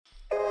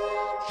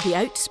The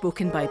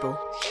Outspoken Bible.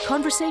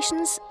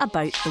 Conversations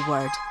about the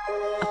Word.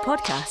 A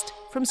podcast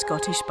from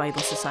Scottish Bible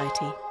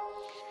Society.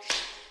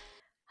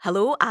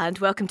 Hello and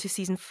welcome to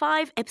Season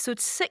 5, Episode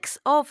 6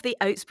 of The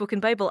Outspoken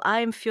Bible.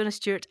 I'm Fiona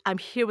Stewart. I'm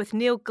here with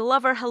Neil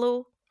Glover.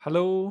 Hello.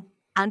 Hello.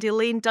 And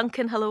Elaine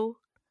Duncan. Hello.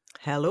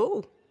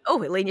 Hello.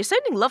 Oh, Elaine, you're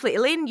sounding lovely.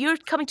 Elaine, you're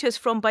coming to us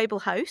from Bible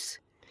House.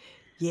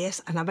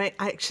 Yes, and I'm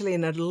actually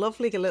in a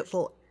lovely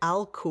little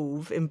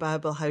alcove in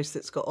Bible House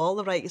that's got all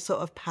the right sort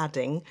of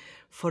padding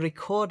for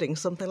recording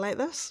something like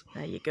this.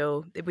 There you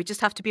go. We just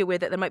have to be aware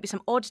that there might be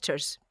some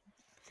auditors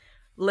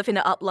living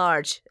it up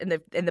large in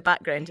the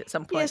background at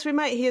some point. Yes, we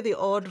might hear the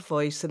odd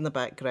voice in the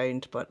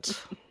background,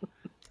 but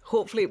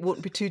hopefully it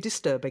won't be too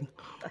disturbing.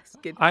 That's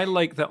good. I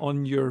like that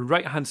on your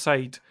right-hand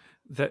side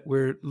that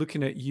we're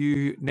looking at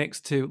you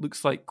next to, it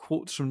looks like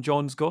quotes from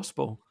John's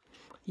Gospel.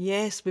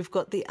 Yes, we've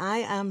got the I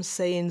am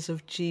sayings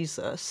of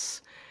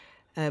Jesus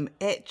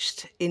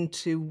etched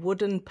into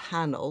wooden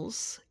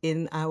panels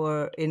in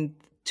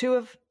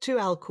two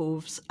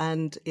alcoves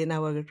and in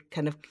our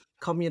kind of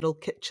communal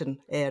kitchen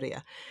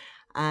area.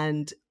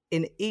 And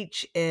in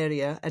each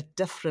area, a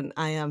different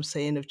I am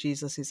saying of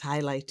Jesus is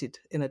highlighted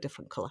in a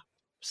different colour.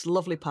 It's a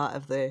lovely part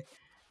of the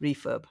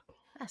refurb.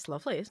 That's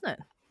lovely, isn't it?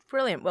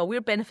 Brilliant. Well,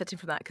 we're benefiting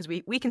from that because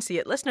we can see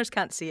it. Listeners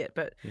can't see it,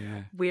 but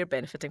we're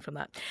benefiting from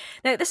that.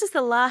 Now, this is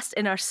the last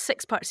in our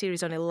 6-part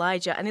series on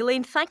Elijah. And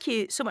Elaine, thank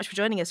you so much for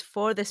joining us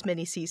for this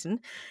mini-season.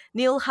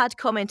 Neil had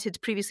commented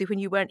previously when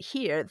you weren't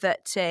here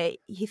that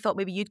he thought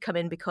maybe you'd come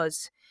in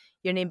because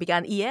your name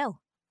began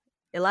E-L.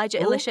 Elijah,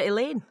 Elisha,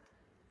 Elaine.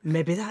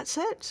 Maybe that's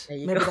it.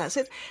 That's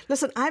it.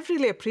 Listen, I've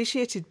really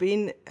appreciated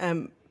being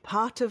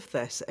part of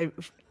this.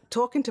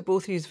 Talking to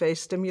both of you is very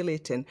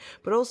stimulating,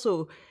 but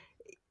also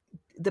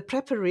the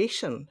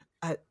preparation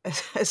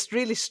has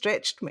really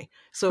stretched me.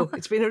 So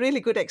it's been a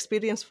really good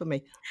experience for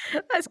me.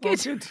 That's good.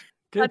 Oh, good.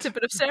 That's a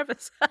bit of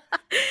service.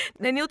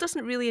 Now, Neil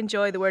doesn't really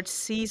enjoy the word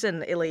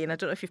season, Elaine. I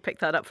don't know if you've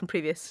picked that up from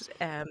previous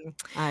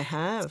I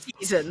have.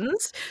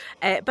 seasons.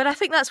 But I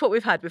think that's what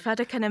we've had. We've had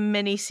a kind of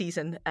mini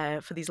season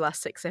for these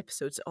last 6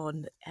 episodes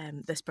on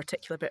this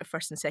particular bit of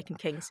 1st and 2nd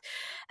Kings.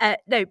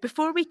 Now,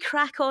 before we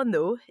crack on,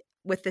 though,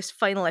 with this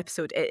final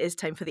episode, it is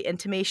time for the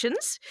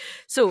intimations.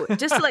 So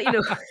just to let you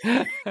know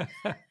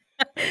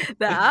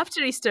that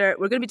after Easter,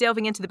 we're going to be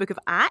delving into the book of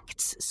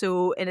Acts.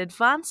 So in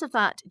advance of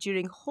that,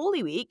 during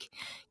Holy Week,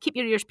 keep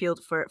your ears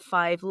peeled for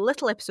 5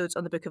 little episodes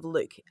on the book of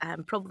Luke,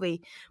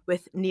 probably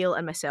with Neil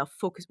and myself,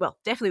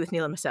 definitely with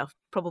Neil and myself,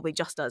 probably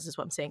just us is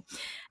what I'm saying,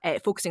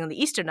 focusing on the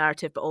Easter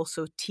narrative, but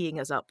also teeing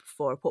us up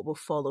for what will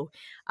follow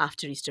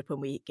after Easter when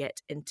we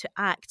get into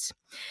Acts.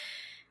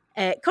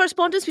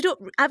 Correspondence,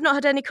 I've not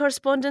had any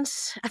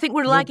correspondence. I think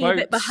we're lagging a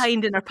bit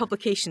behind in our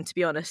publication, to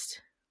be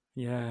honest.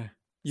 Yeah.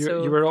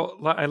 You were all,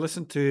 I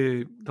listened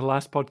to the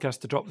last podcast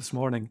to drop this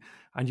morning,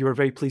 and you were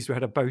very pleased we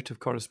had a bout of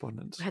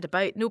correspondence. We had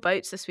no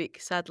bouts this week,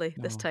 sadly,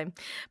 this time.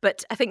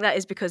 But I think that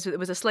is because there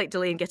was a slight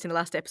delay in getting the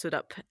last episode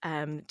up,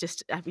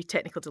 just a wee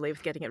technical delay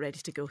with getting it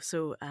ready to go.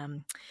 So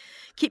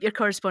keep your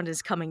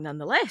correspondence coming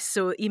nonetheless.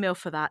 So email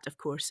for that, of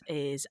course,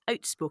 is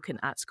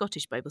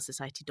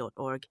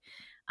outspoken@scottishbiblesociety.org,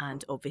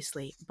 and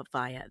obviously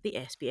via the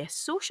SBS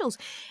socials.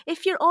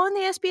 If you're on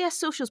the SBS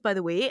socials, by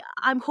the way,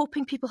 I'm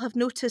hoping people have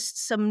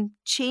noticed some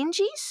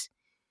changes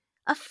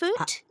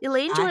afoot.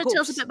 Elaine, do you want to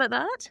tell us a bit about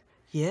that?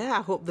 Yeah,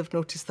 I hope they've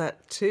noticed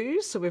that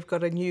too. So we've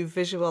got a new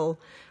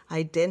visual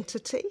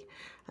identity.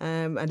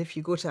 And if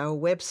you go to our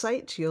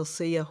website, you'll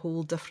see a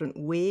whole different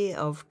way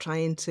of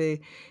trying to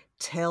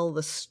tell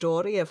the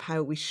story of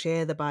how we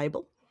share the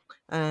Bible,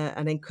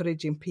 and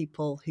encouraging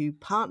people who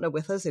partner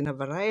with us in a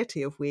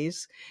variety of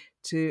ways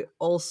to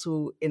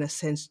also, in a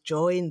sense,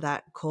 join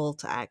that call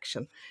to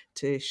action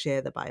to share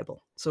the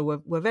Bible.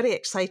 So we're very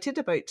excited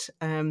about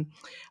a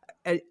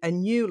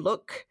new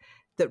look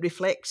that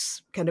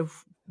reflects kind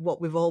of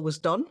what we've always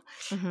done,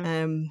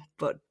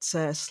 but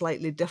a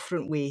slightly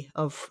different way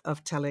of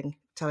telling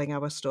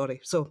our story.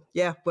 So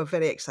yeah, we're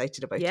very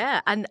excited about it.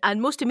 Yeah,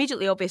 and most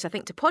immediately obvious, I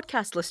think, to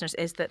podcast listeners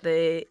is that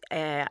the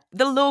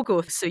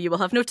logo. So you will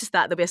have noticed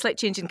that there'll be a slight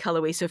change in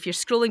colourway. So if you're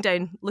scrolling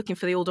down looking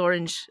for the old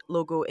orange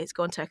logo, it's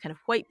gone to a kind of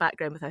white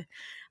background with a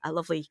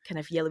lovely kind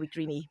of yellowy,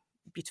 greeny,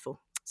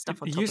 beautiful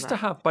stuff on top of that. It used to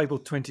have Bible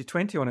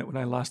 2020 on it when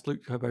I last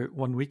looked about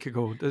 1 week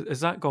ago. Is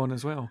that gone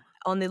as well?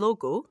 On the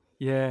logo?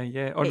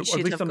 Yeah. Or at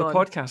least on the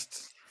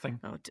podcast thing.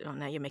 Oh,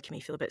 now you're making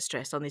me feel a bit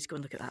stressed. I'll need to go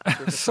and look at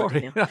that.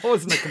 Sorry, that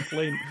wasn't a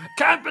complaint.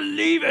 Can't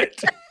believe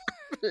it.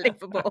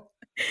 Unbelievable.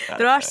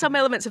 There are some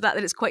elements of that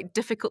it's quite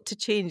difficult to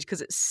change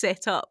because it's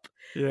set up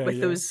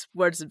with those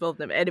words involved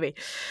in it.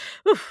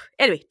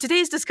 Anyway,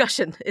 today's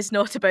discussion is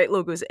not about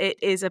logos. It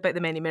is about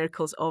the many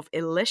miracles of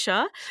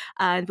Elisha,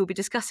 and we'll be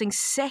discussing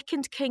 2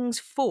 Kings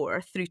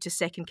 4 through to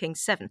 2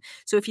 Kings 7.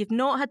 So if you've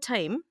not had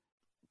time,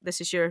 this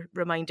is your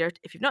reminder.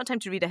 If you've not had time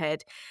to read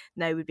ahead,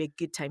 now would be a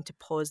good time to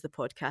pause the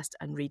podcast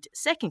and read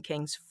 2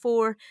 Kings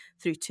 4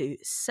 through to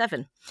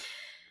 7.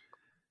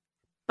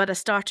 But a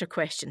starter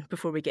question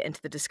before we get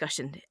into the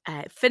discussion.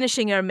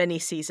 Finishing our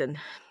mini-season,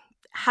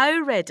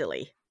 how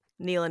readily,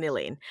 Neil and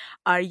Elaine,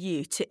 are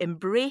you to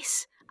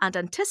embrace and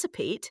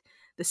anticipate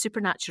the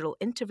supernatural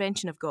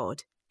intervention of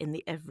God in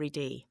the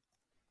everyday?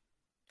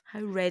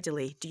 How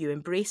readily do you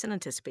embrace and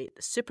anticipate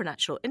the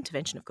supernatural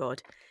intervention of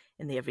God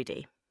in the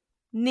everyday?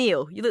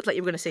 Neil, you looked like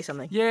you were going to say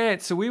something. Yeah,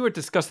 so we were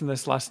discussing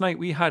this last night.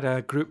 We had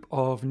a group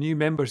of new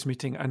members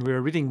meeting and we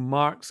were reading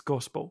Mark's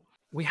Gospel.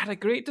 We had a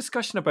great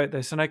discussion about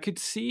this, and I could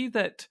see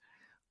that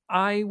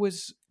I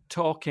was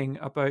talking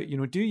about,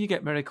 do you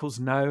get miracles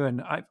now?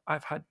 And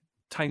I've had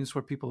times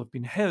where people have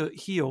been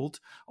healed,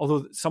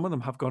 although some of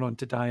them have gone on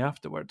to die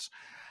afterwards.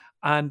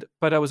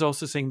 But I was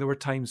also saying there were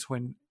times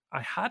when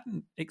I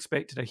hadn't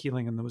expected a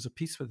healing and there was a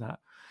peace with that.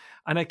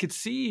 And I could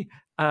see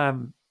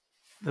the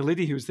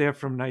lady who was there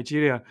from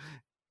Nigeria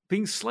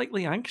being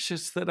slightly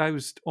anxious that I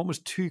was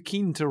almost too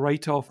keen to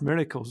write off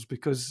miracles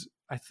because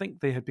I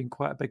think they had been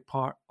quite a big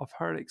part of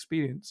her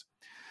experience.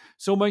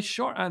 So my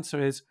short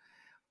answer is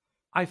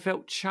I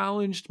felt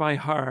challenged by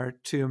her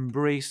to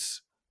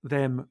embrace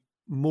them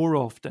more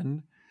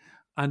often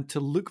and to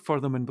look for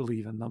them and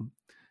believe in them.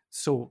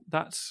 So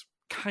that's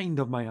kind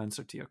of my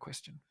answer to your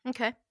question.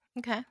 Okay.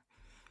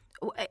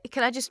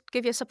 Can I just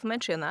give you a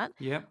supplementary on that?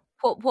 Yeah.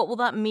 What will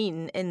that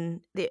mean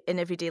in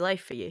everyday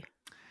life for you?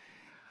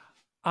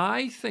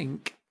 I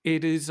think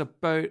it is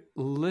about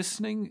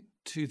listening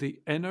to the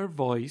inner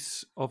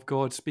voice of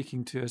God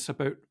speaking to us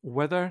about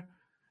whether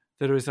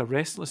there is a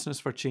restlessness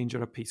for change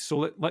or a peace.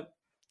 So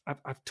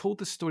I've told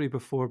this story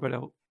before,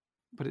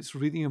 but it's a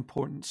really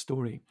important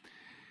story.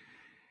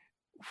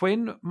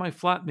 When my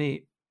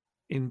flatmate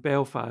in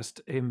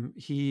Belfast,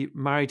 he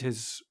married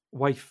his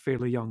wife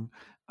fairly young,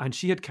 and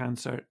she had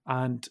cancer,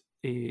 and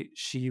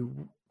she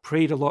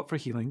prayed a lot for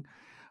healing,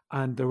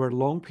 and there were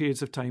long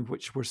periods of time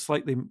which were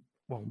slightly,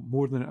 well,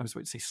 more than I was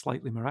about to say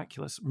slightly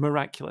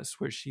miraculous,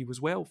 where she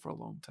was well for a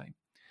long time.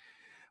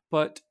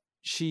 But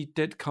she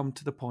did come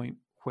to the point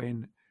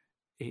when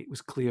it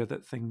was clear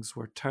that things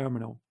were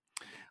terminal.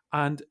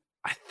 And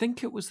I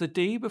think it was the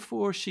day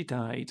before she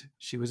died.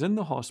 She was in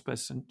the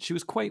hospice and she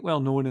was quite well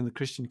known in the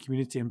Christian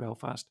community in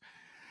Belfast.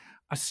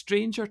 A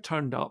stranger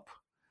turned up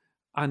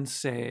and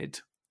said,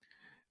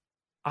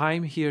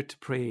 "I'm here to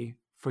pray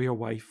for your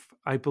wife.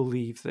 I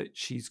believe that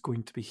she's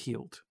going to be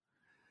healed."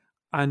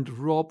 And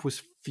Rob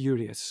was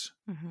furious.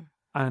 Mm-hmm.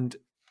 And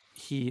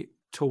he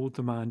told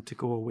the man to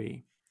go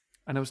away.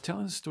 And I was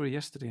telling the story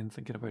yesterday and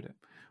thinking about it.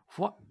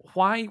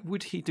 Why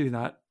would he do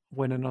that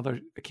when on other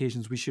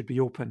occasions we should be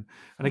open?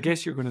 And I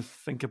guess you're going to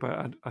think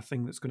about a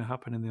thing that's going to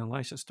happen in the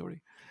Elisha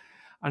story.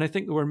 And I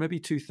think there were maybe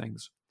two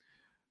things.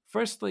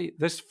 Firstly,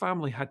 this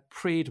family had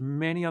prayed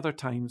many other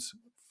times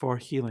for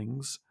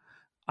healings,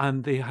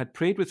 and they had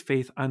prayed with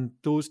faith, and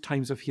those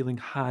times of healing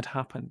had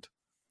happened.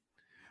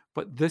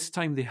 But this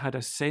time they had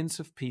a sense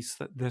of peace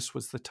that this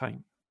was the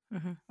time.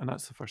 Mm-hmm. And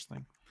that's the first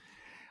thing.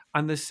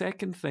 And the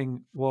second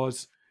thing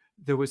was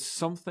there was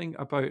something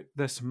about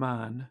this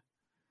man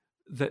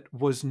that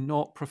was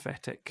not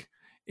prophetic.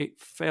 It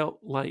felt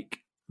like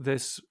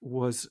this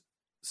was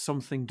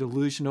something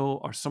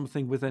delusional or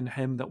something within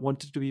him that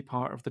wanted to be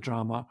part of the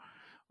drama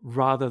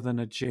rather than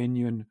a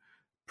genuine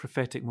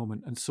prophetic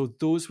moment. And so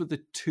those were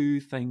the two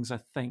things I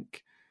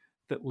think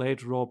that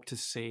led Rob to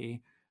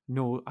say,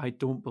 "No, I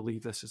don't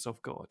believe this is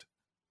of God."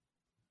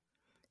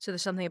 So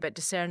there's something about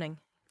discerning.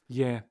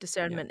 Yeah.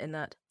 Discernment in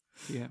that.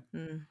 Yeah.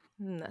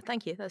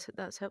 Thank you.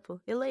 That's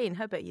helpful. Elaine,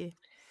 how about you?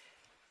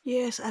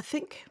 Yes, I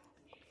think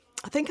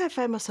I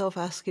find myself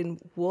asking,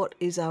 what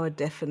is our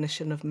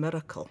definition of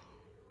miracle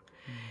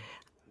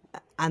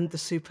and the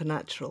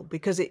supernatural?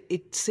 Because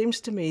it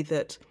seems to me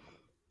that,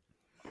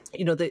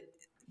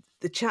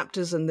 the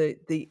chapters and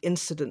the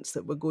incidents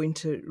that we're going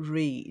to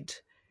read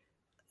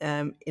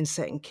in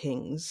 2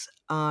 Kings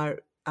are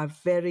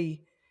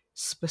very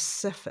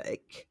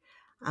specific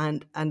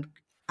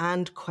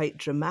and quite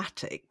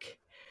dramatic.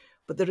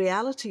 But the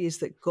reality is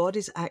that God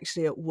is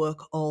actually at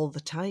work all the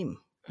time.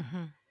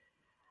 Mm-hmm.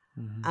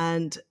 Mm-hmm.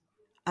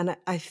 And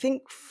I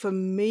think for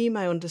me,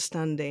 my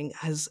understanding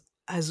has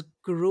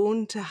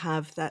grown to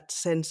have that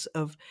sense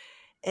of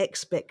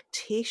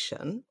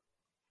expectation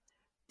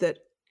that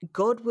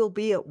God will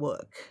be at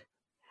work.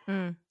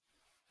 Mm.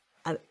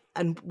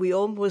 And we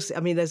almost,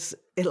 as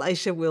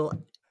Elisha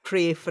will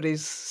pray for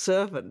his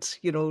servant,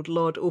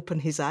 Lord, open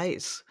his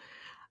eyes.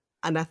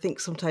 And I think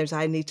sometimes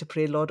I need to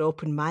pray, Lord,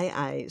 open my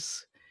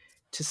eyes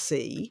to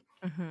see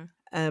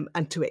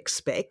and to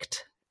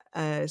expect.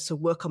 So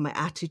work on my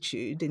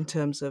attitude in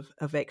terms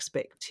of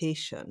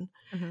expectation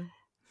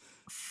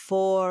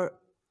for,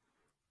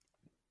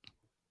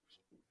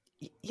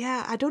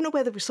 I don't know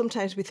whether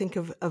sometimes we think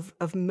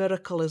of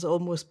miracle as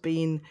almost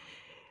being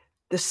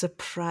the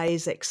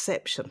surprise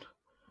exception.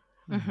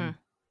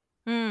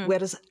 Mm-hmm.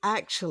 Whereas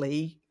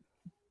actually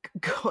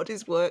God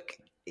is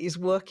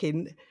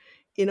working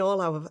in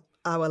all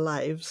our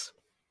lives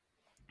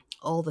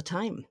all the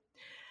time.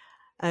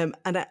 And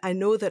I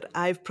know that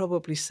I've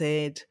probably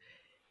said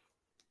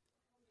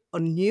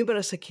on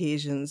numerous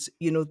occasions,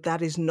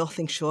 that is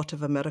nothing short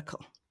of a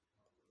miracle.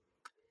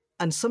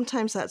 And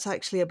sometimes that's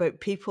actually about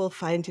people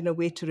finding a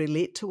way to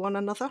relate to one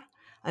another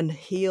and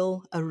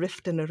heal a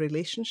rift in a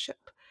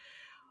relationship.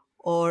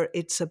 or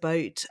it's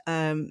about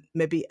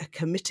maybe a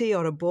committee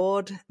or a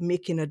board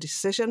making a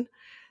decision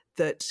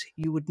that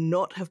you would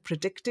not have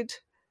predicted,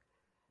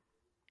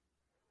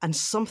 and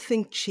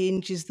something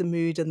changes the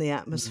mood and the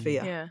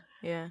atmosphere, Yeah,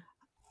 yeah.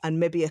 and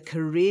maybe a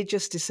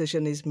courageous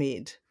decision is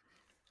made,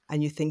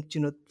 and you think,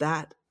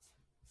 that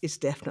is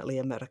definitely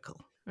a miracle.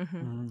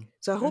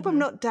 So I hope I'm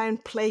not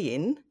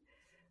downplaying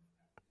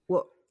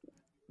what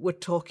we're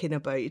talking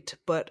about,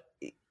 but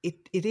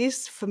it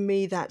is for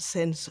me that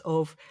sense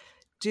of,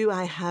 do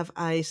I have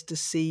eyes to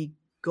see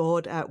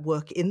God at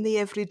work in the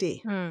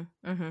everyday?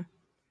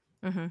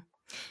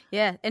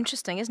 Yeah,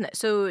 interesting, isn't it?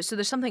 So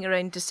there's something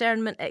around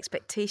discernment,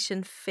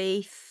 expectation,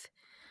 faith.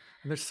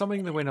 And there's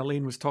something that when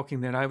Elaine was talking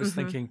there, I was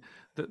thinking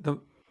that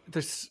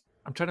there's,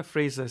 I'm trying to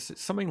phrase this.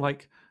 It's something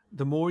like,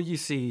 the more you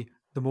see,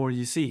 the more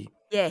you see.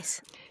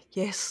 Yes.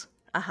 Yes.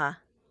 Uh-huh.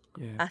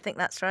 Yeah. I think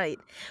that's right.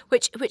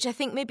 Which I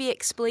think maybe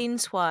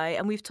explains why,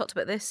 and we've talked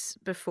about this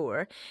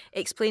before,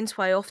 explains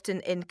why often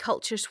in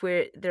cultures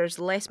where there's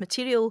less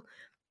material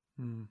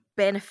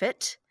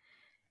benefit,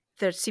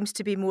 there seems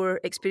to be more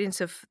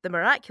experience of the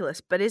miraculous.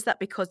 But is that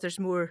because there's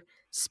more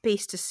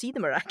space to see the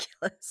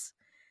miraculous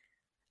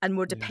and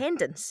more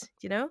dependence,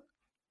 I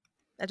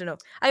don't know.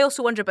 I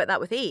also wonder about that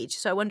with age.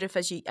 So I wonder if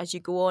as you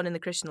go on in the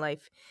Christian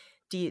life,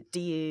 do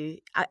you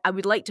I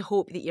would like to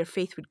hope that your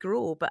faith would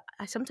grow, but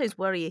I sometimes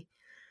worry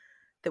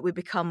that we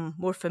become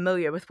more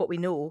familiar with what we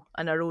know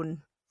and our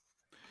own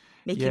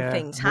making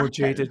things more happen.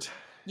 jaded.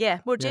 Yeah,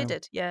 more Yeah.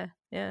 jaded. Yeah.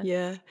 Yeah,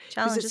 because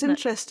Challenge, it's isn't it?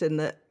 interesting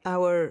that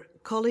our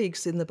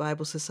colleagues in the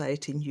Bible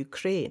Society in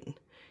Ukraine,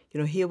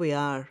 here we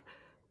are,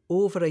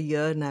 over a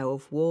year now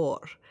of war,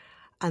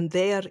 and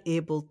they are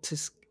able to,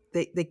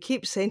 they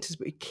keep saying to us,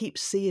 but we keep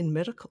seeing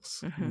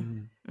miracles.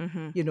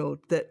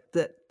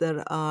 That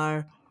there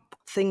are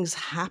things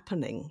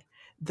happening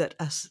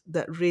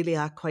that really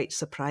are quite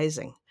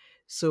surprising.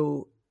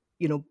 So,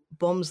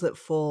 bombs that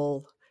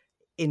fall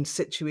in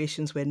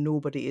situations where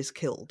nobody is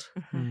killed,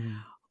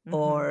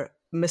 or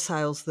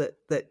missiles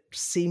that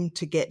seem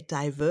to get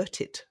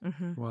diverted,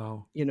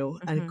 Wow.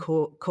 and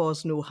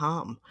cause no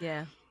harm.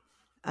 Yeah.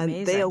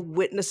 And they are Amazing.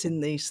 witnessing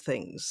these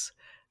things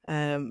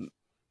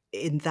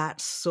in that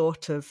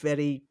sort of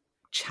very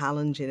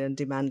challenging and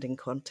demanding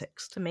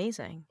context. It's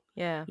amazing.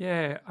 Yeah.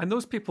 Yeah, and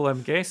those people,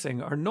 I'm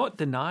guessing, are not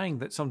denying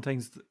that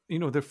sometimes,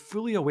 they're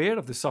fully aware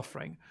of the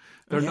suffering.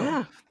 They're Yeah.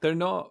 not. They're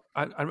not.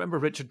 I remember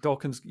Richard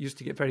Dawkins used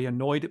to get very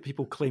annoyed at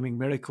people claiming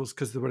miracles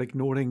because they were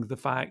ignoring the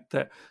fact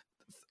that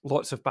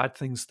lots of bad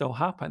things still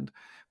happened.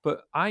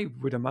 But I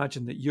would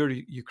imagine that your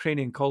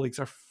Ukrainian colleagues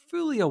are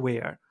fully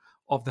aware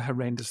of the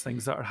horrendous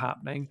things that are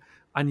happening,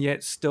 and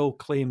yet still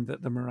claim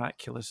that the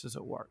miraculous is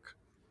at work.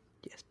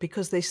 Yes,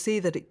 because they see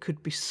that it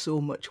could be so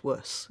much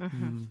worse.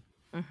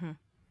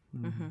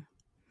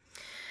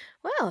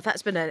 Well,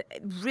 that's been a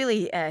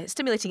really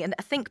stimulating and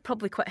I think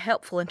probably quite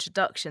helpful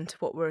introduction to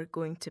what we're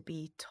going to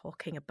be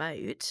talking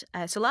about.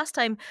 So last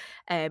time,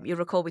 you'll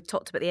recall, we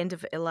talked about the end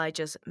of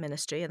Elijah's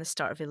ministry and the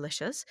start of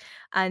Elisha's.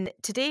 And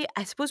today,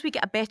 I suppose we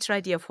get a better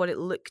idea of what it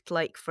looked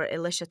like for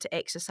Elisha to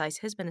exercise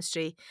his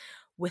ministry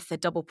with the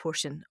double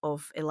portion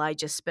of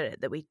Elijah's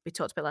spirit that we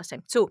talked about last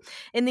time. So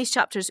in these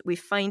chapters, we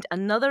find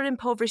another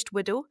impoverished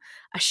widow,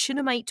 a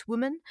Shunammite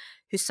woman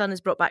whose son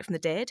is brought back from the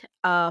dead,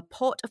 a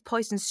pot of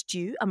poisoned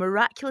stew, a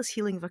miraculous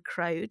healing of a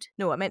crowd.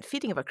 No, I meant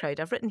feeding of a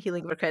crowd. I've written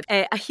healing of a crowd.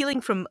 A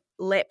healing from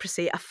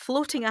leprosy, a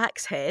floating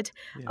axe head,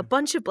 a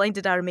bunch of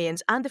blinded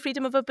Arameans, and the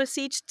freedom of a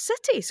besieged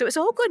city. So it's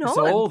all going on. It's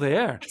all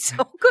there. It's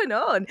all going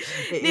on.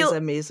 It Neil, is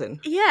amazing.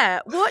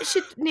 Yeah. What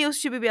should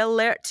we be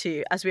alert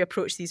to as we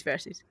approach these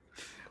verses?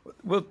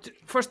 Well,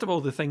 first of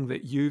all, the thing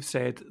that you've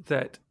said,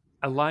 that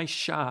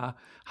Elisha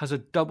has a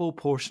double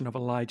portion of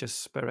Elijah's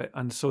spirit,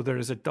 and so there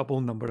is a double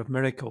number of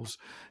miracles.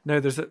 Now,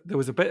 there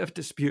was a bit of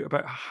dispute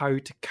about how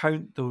to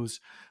count those,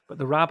 but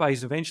the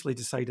rabbis eventually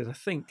decided, I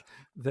think,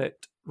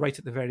 that right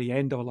at the very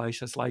end of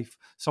Elisha's life,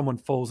 someone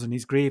falls in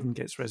his grave and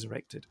gets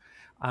resurrected,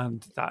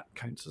 and that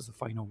counts as the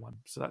final one.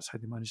 So that's how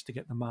they managed to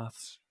get the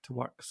maths to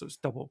work. So it's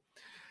double.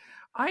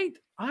 I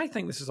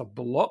think this is a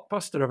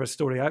blockbuster of a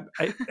story.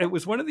 It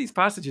was one of these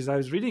passages, I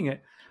was reading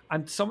it,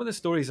 and some of the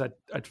stories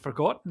I'd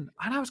forgotten,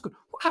 and I was going,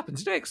 "What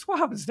happens next? What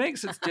happens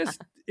next?"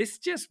 It's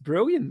just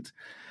brilliant,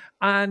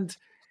 and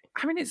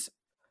I mean,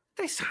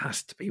 this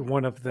has to be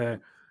one of the.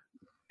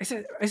 Is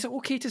it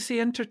okay to say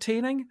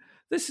entertaining?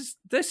 This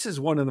is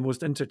one of the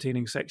most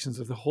entertaining sections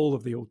of the whole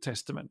of the Old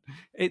Testament.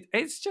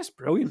 It's just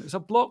brilliant. It's a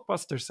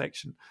blockbuster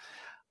section,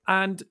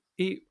 and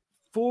it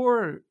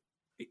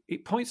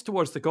points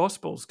towards the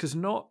Gospels, because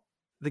not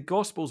the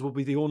Gospels will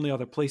be the only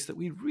other place that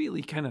we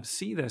really kind of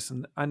see this,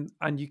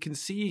 and you can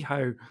see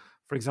how,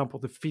 for example,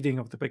 the feeding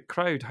of the big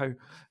crowd, how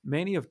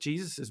many of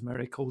Jesus's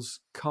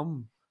miracles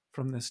come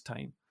from this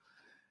time.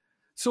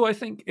 So I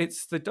think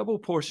it's the double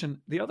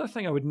portion. The other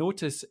thing I would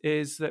notice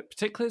is that,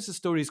 particularly as the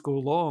stories go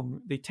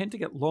along, they tend to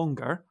get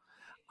longer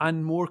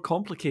and more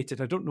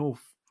complicated. I don't know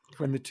if,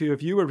 when the two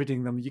of you were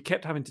reading them, you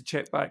kept having to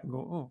check back and go,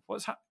 "Oh,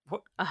 what's that?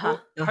 What?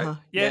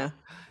 Yeah."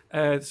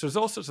 So there's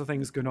all sorts of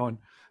things going on.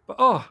 But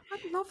I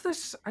love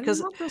this. I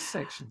love this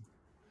section.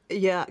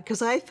 Yeah,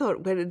 because I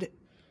thought when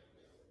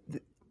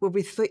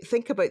we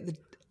think about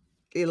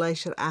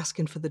Elisha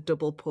asking for the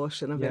double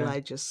portion of Yeah.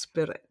 Elijah's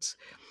spirit,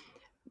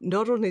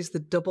 not only is the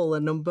double the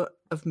number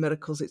of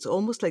miracles, it's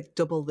almost like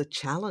double the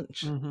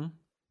challenge Mm-hmm.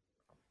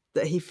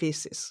 that he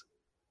faces.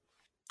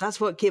 That's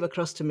what came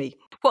across to me.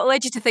 What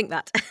led you to think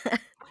that?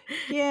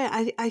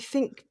 Yeah, I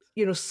think,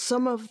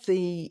 some of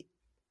the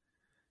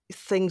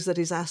things that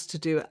he's asked to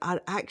do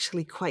are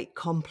actually quite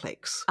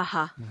complex.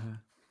 Uh-huh.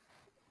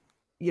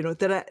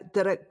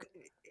 They're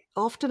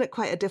often at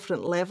quite a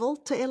different level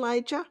to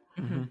Elijah.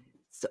 Mm-hmm.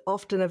 It's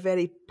often a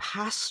very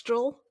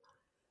pastoral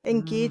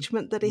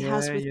engagement that he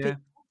has Yeah, with yeah,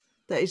 people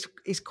that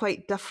is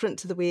quite different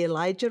to the way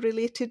Elijah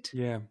related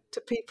yeah.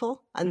 to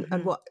people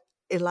and what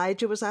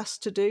Elijah was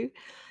asked to do.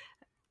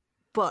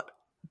 But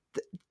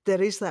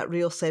there is that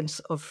real sense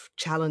of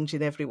challenge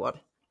in everyone.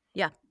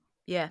 Yeah.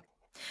 Yeah.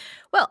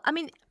 Well, I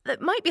mean,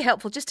 it might be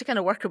helpful just to kind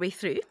of work our way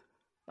through,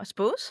 I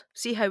suppose,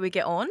 see how we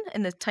get on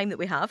in the time that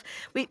we have.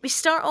 We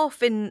start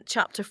off in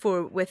chapter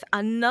 4 with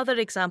another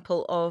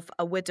example of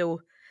a widow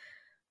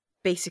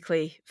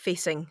basically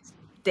facing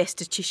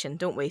destitution,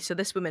 don't we? So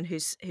this woman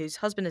whose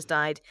husband has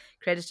died,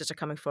 creditors are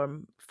coming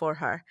for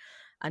her,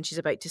 and she's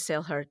about to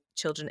sell her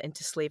children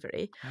into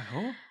slavery. I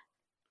know.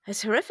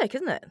 It's horrific,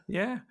 isn't it?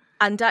 Yeah.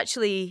 And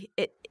actually,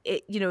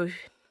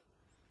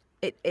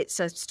 it's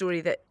a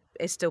story that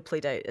is still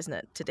played out, isn't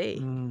it,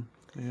 today?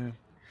 Yeah.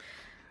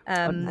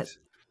 Um,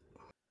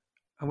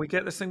 And we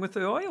get this thing with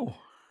the oil.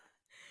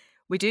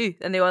 we do,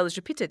 and the oil is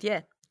repeated,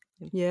 yeah.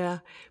 Yeah.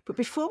 But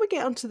before we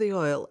get onto the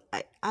oil,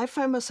 I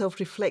found myself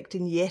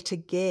reflecting yet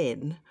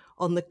again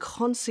on the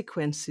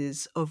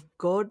consequences of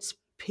God's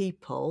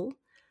people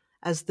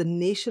as the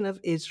nation of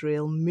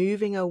Israel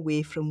moving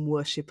away from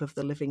worship of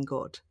the living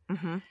God.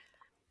 Mm-hmm.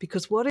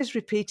 Because what is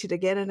repeated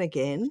again and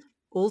again,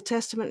 Old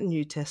Testament and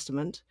New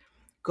Testament,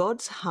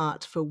 God's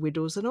heart for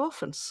widows and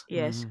orphans.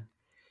 Yes.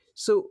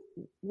 So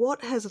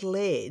what has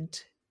led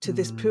to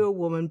this poor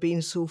woman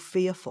being so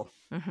fearful?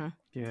 Mm-hmm.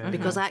 Yeah.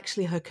 Because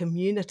actually her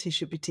community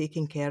should be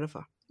taking care of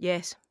her.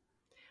 Yes.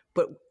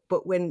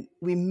 But when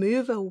we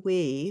move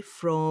away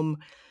from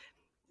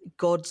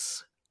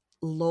God's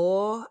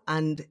law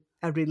and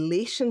a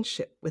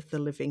relationship with the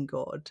living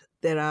God,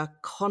 there are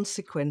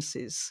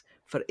consequences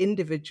for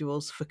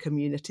individuals, for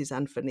communities,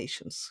 and for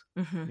nations.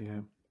 Mm-hmm.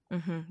 Yeah.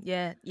 Mm-hmm.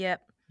 Yeah. Yeah.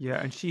 Yeah,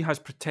 and she has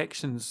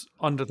protections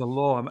under the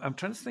law. I'm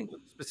trying to think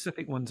what the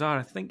specific ones are.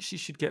 I think she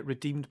should get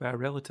redeemed by a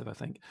relative, I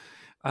think.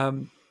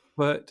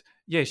 But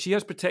yeah, she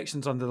has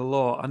protections under the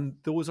law, and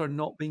those are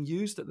not being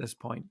used at this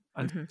point.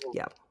 And so,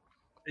 Yeah.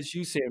 as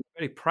you say, at a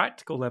very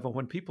practical level,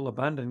 when people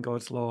abandon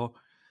God's law,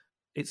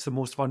 it's the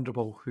most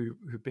vulnerable who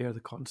bear the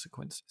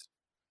consequences.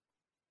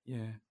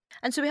 Yeah.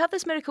 And so we have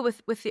this miracle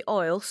with the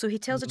oil. So he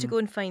tells her to go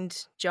and find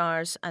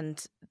jars,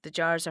 and the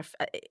jars are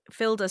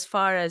filled as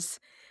far as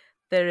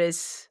there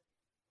is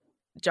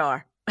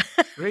jar.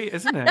 Great,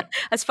 isn't it?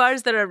 As far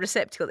as there are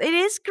receptacles. It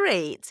is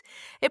great.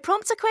 It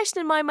prompts a question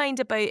in my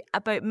mind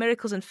about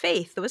miracles and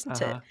faith, though,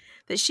 isn't it?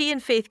 That she in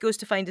faith goes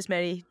to find as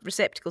many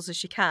receptacles as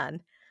she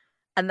can,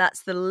 and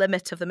that's the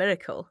limit of the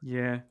miracle.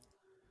 Yeah.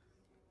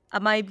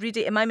 Am I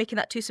making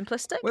that too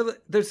simplistic? Well,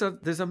 there's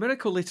a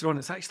miracle later on.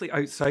 It's actually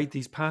outside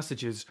these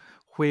passages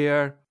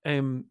where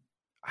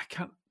I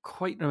can't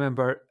quite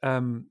remember.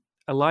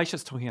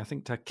 Elisha's talking, I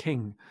think, to a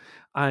king,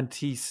 and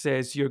he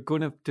says, "You're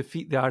going to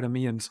defeat the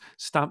Arameans.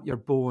 Stamp your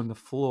bow on the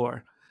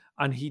floor."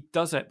 And he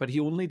does it, but he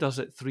only does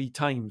it 3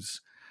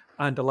 times.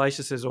 And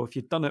Elisha says, "Oh, if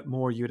you'd done it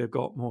more, you'd have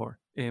got more.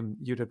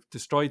 You'd have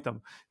destroyed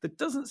them." That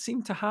doesn't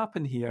seem to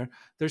happen here.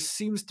 There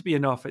seems to be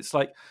enough. It's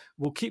like,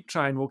 we'll keep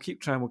trying, we'll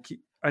keep trying, we'll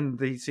keep. And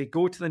they say,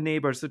 go to the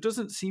neighbors. There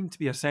doesn't seem to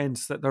be a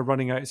sense that they're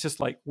running out. It's just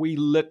like, we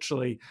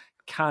literally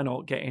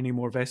cannot get any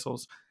more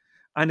vessels.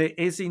 And it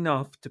is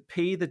enough to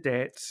pay the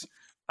debts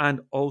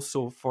and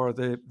also for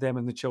them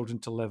and the children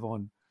to live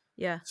on.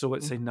 Yeah. So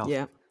it's enough.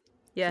 Yeah.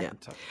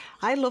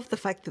 I love the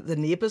fact that the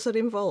neighbours are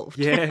involved.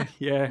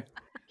 Yeah.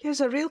 There's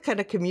a real kind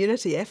of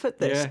community effort,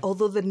 this. Yeah.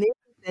 Although the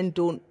neighbours then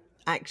don't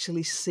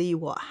actually see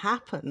what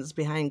happens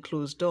behind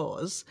closed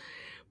doors,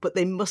 but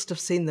they must have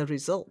seen the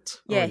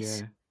result.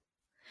 Yes. Oh, yeah.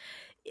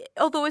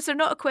 Although, is there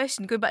not a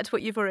question, going back to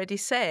what you've already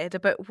said,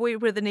 about where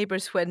were the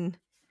neighbours when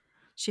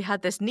she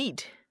had this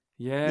need?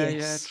 Yeah,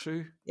 Yes.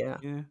 true. Yeah.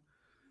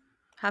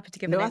 Happy to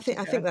give No, an I empty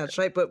think that's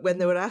right. But when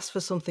they were asked for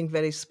something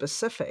very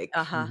specific,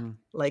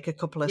 like a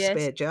couple of Yes.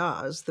 spare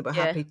jars, they were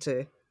Yeah. happy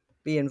to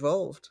be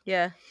involved.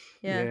 Yeah.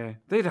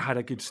 They'd have had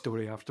a good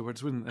story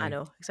afterwards, wouldn't they? I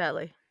know,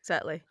 exactly.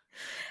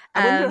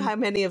 I wonder how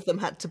many of them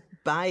had to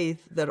buy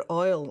their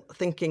oil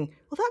thinking,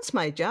 well, that's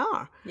my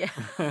jar. Yeah.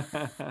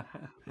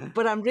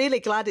 But I'm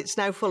really glad it's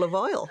now full of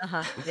oil.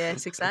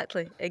 Yes,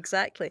 exactly.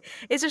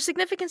 Is there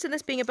significance in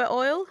this being about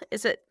oil?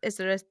 Is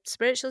there a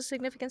spiritual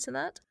significance in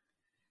that?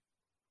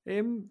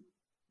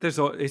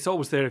 It's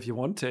always there if you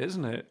want it,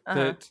 isn't it?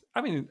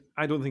 I mean,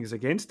 I don't think it's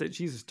against it.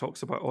 Jesus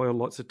talks about oil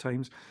lots of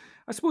times.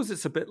 I suppose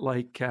it's a bit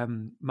like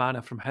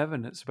manna from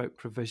heaven. It's about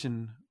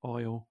provision,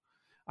 oil.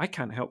 I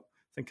can't help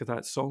think of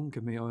that song,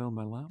 "Give Me Oil in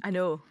My Lamp." I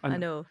know. I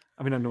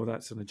mean, I know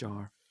that's in a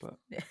jar, but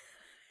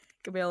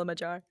Give me all in my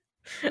jar.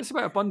 It's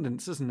about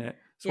abundance, isn't it?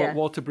 It's Yeah, what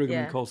Walter Brueggemann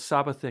yeah. calls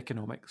Sabbath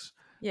economics.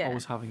 Yeah.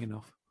 Always having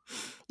enough.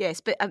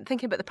 Yes, but I'm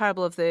thinking about the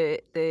parable of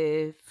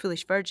the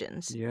foolish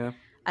virgins. Yeah.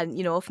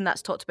 And, often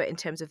that's talked about in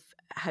terms of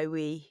how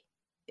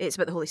it's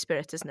about the Holy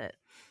Spirit, isn't it?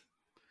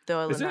 The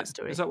oil Is in it? that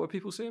story. Is that what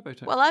people say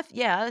about it? Well,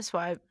 that's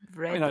what I've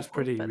read. I mean, that's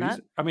before pretty about that.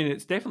 reason. I mean,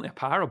 it's definitely a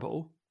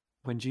parable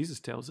when Jesus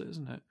tells it,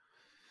 isn't it?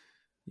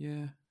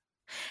 Yeah.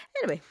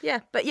 Anyway, yeah.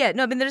 But yeah,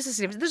 no, I mean, there is a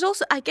significance. There's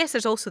also, I guess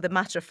there's also the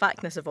matter of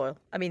factness of oil.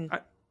 I mean,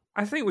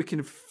 I think we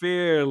can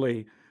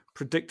fairly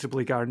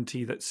predictably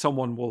guarantee that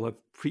someone will have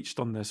preached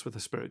on this with a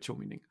spiritual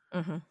meaning.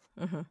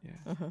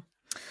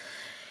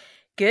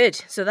 good.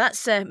 So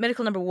that's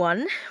miracle number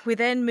 1. We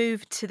then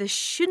move to the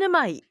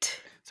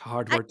Shunammite. It's a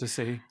hard word to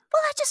say.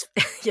 Well, I just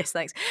yes,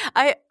 thanks.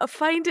 I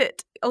find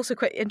it also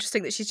quite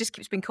interesting that she just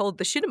keeps being called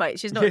the Shunammite.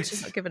 She's not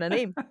given a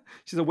name.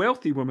 She's a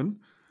wealthy woman.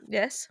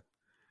 Yes.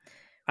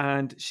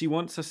 And she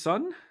wants a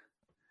son.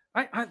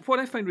 What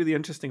I find really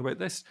interesting about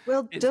this.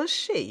 Well, does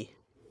she?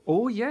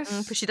 Oh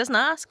yes, But she doesn't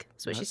ask.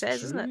 That's what she says,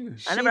 true. isn't it?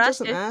 She I never asked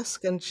doesn't you.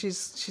 ask, and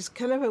she's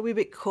kind of a wee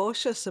bit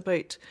cautious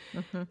about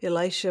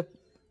Elisha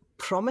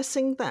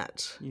promising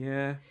that.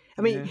 Yeah.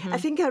 I mean, I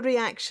think her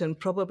reaction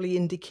probably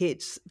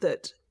indicates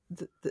that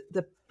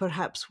the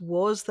perhaps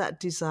was that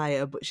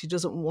desire, but she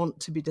doesn't want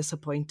to be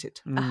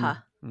disappointed. Yeah.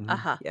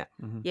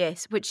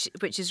 Yes,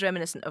 which is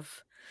reminiscent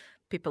of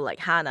people like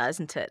Hannah,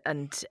 isn't it?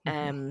 And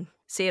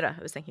Sarah,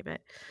 I was thinking about.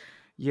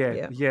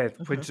 Yeah.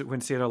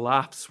 When Sarah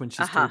laughs when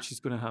she's told she's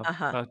going to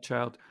have a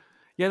child.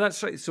 Yeah,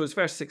 that's right. So it's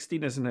verse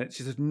 16, isn't it?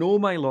 She says, "No,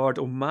 my Lord,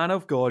 O man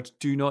of God,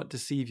 do not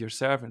deceive your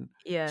servant."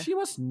 Yeah. She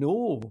must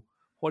know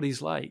what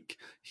he's like.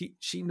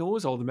 She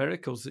knows all the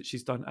miracles that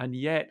she's done, and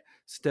yet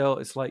still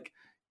it's like,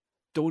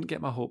 don't get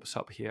my hopes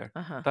up here.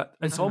 That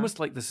it's almost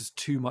like this is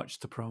too much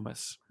to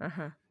promise.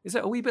 Is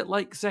it a wee bit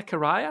like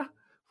Zechariah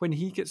when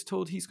he gets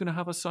told he's going to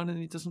have a son and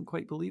he doesn't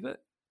quite believe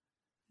it?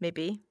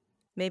 Maybe.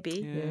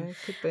 Yeah,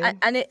 could be.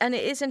 And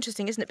it is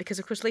interesting, isn't it? Because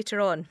of course later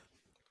on,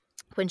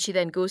 when she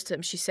then goes to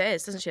him, she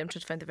says, doesn't she? I'm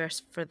trying to find the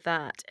verse for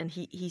that, and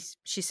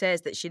she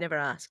says that she never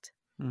asked,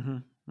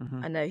 and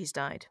now he's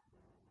died.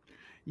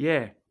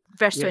 Yeah.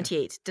 Verse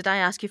 28. Did I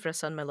ask you for a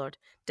son, my Lord?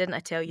 Didn't I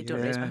tell you?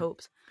 Don't raise my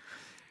hopes.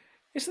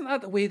 Isn't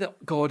that the way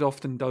that God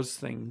often does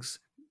things?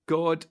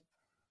 God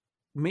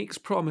makes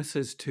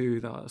promises to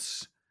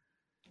us,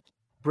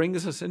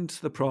 brings us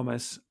into the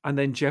promise, and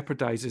then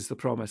jeopardizes the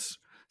promise.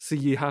 So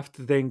you have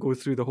to then go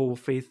through the whole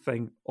faith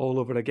thing all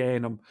over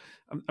again.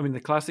 I mean, the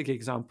classic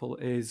example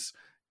is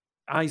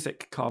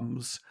Isaac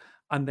comes,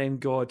 and then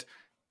God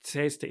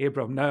says to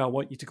Abraham, "Now I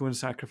want you to go and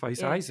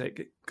sacrifice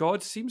Isaac."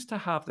 God seems to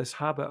have this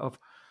habit of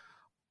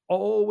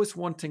always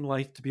wanting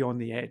life to be on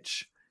the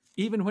edge,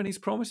 even when he's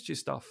promised you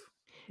stuff.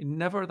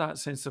 Never that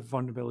sense of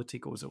vulnerability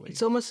goes away.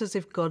 It's almost as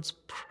if God's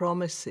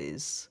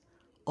promises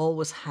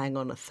always hang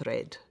on a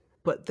thread,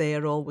 but they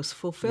are always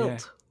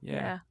fulfilled.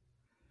 Yeah.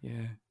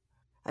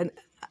 And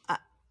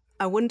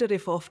I wonder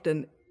if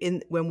often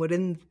when we're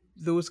in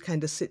those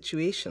kind of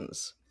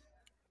situations,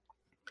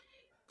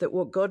 that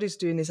what God is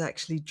doing is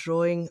actually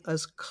drawing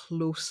us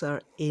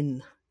closer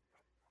in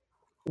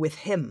with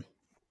Him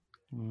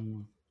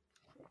in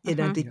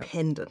a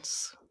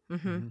dependence.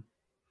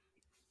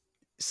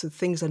 So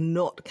things are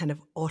not kind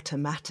of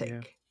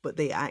automatic, but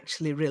they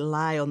actually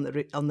rely on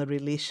the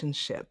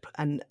relationship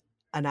and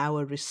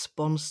our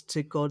response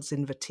to God's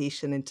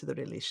invitation into the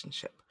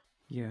relationship.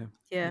 Yes.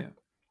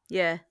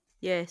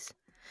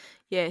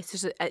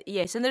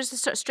 Yes, and there's a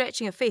sort of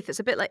stretching of faith. It's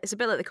a bit like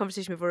the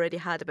conversation we've already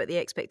had about the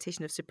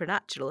expectation of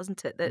supernatural,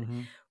 isn't it? That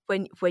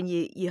when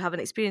you have an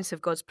experience of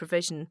God's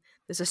provision,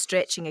 there's a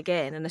stretching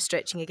again and a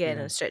stretching again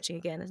and a stretching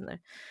again, isn't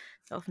there?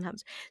 It often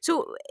happens.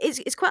 So this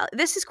is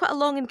quite a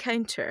long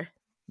encounter.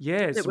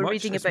 Yeah, that we're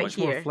reading about much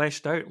here. more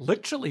fleshed out,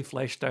 literally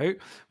fleshed out,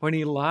 when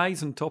he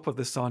lies on top of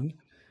the sun.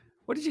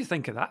 What did you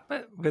think of that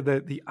bit with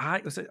the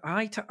eye? Was it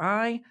eye to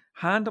eye,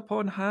 hand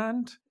upon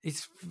hand?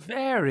 It's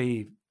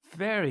very,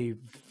 very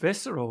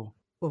visceral.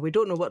 Well, we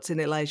don't know what's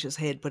in Elijah's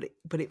head, but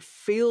it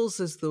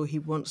feels as though he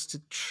wants to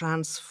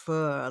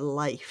transfer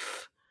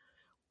life,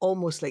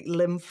 almost like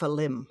limb for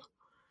limb,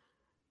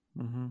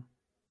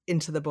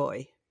 into the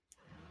boy.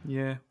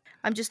 Yeah.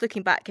 I'm just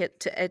looking back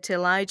to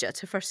Elijah,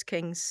 to 1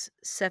 Kings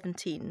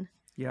 17.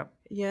 Yeah.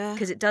 Yeah.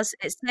 Because it says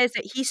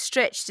that he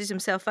stretched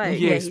himself out.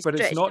 Yes, he but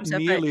it's stretched not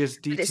himself nearly out. as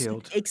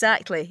detailed.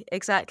 Exactly.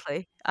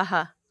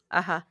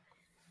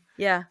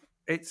 Yeah.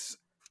 It's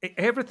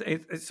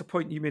everything. It's a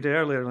point you made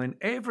earlier, Lynn.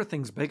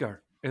 Everything's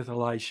bigger with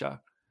Elisha.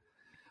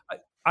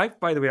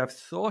 By the way, I've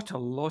thought a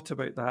lot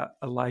about that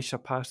Elijah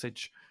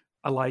passage,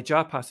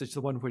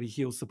 the one where he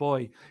heals the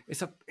boy.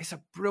 It's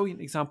a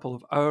brilliant example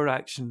of our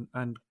action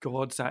and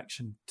God's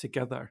action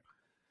together.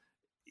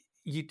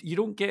 You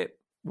don't get.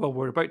 Well,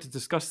 we're about to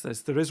discuss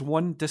this. There is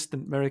one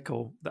distant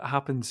miracle that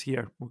happens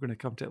here. We're going to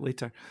come to it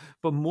later.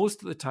 But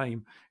most of the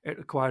time, it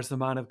requires the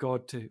man of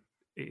God it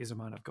is a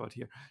man of God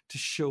here, to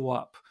show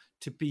up,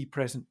 to be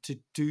present, to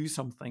do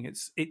something.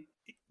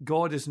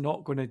 God is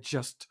not going to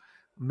just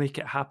make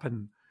it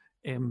happen.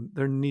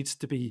 There needs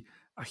to be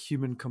a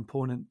human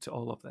component to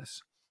all of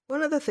this.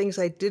 One of the things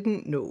I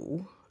didn't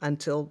know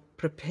until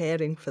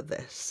preparing for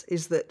this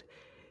is that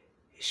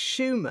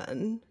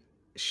Shunan,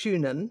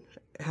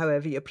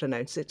 however you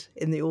pronounce it,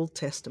 in the Old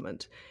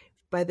Testament,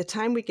 by the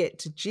time we get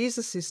to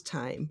Jesus'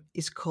 time,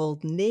 is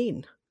called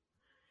Nain.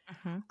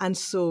 Mm-hmm. And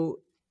so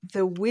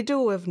the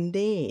widow of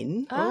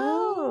Nain,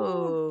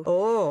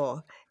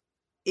 Oh.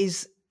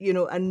 is,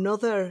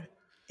 another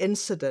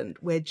incident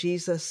where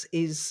Jesus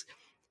is,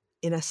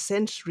 in a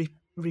sense,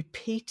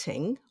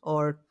 repeating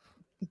or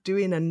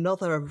doing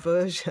another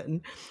version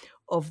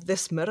of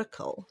this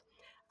miracle.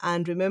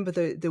 And remember,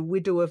 the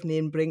widow of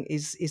Nain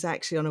is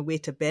actually on her way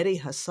to bury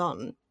her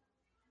son.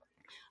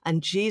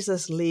 And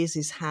Jesus lays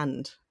his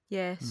hand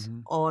Yes.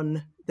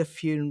 on the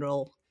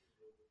funeral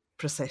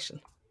procession,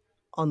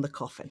 on the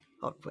coffin,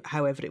 or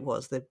however it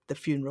was, the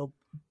funeral,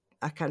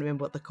 I can't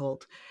remember what they're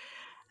called.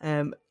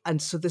 And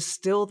so there's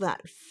still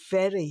that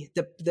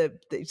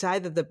it's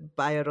either the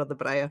buyer or the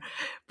briar,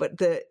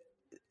 but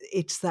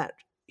it's that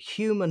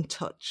human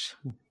touch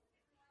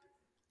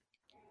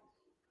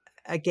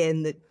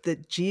again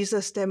that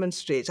Jesus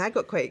demonstrates. I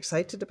got quite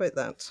excited about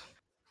that.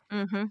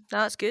 Mm-hmm.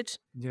 That's good.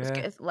 Yeah. It's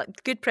good. It's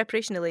like good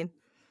preparation, Elaine.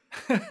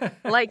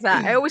 Like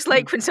that. I always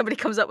like when somebody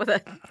comes up with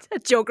a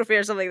geography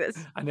or something that's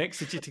An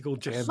exegetical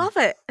gem. love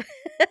it.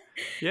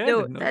 Yeah, I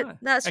No, didn't know that.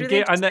 that's And really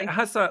and interesting. it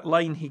has that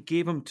line, he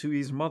gave him to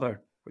his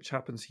mother, which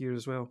happens here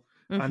as well,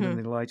 and in Mm-hmm.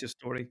 the Elijah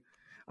story.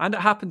 And it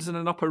happens in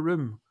an upper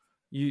room.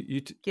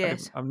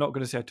 Yes. I'm not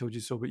going to say I told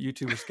you so, but you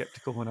two were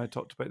skeptical when I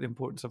talked about the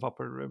importance of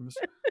upper rooms.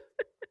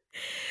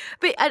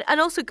 But and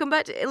also come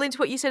back to Elaine, to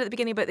what you said at the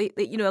beginning about a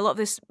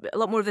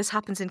lot more of this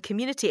happens in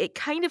community. It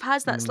kind of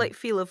has that slight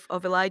feel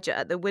of Elijah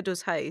at the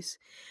widow's house,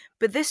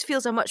 but this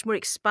feels a much more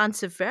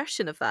expansive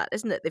version of that,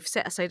 isn't it? They've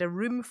set aside a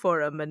room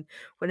for him, and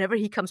whenever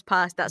he comes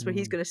past, that's where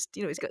he's going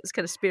to, he's got this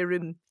kind of spare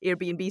room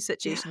Airbnb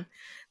situation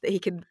that he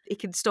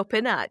can stop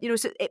in at.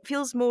 So it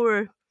feels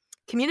more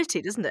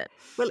community, doesn't it?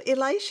 Well,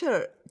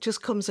 Elisha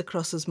just comes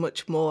across as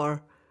much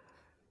more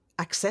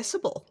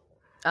accessible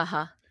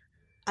Uh-huh.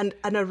 and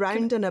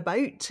around and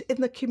about in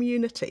the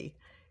community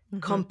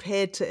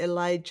compared to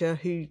Elijah,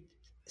 who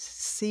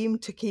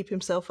seemed to keep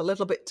himself a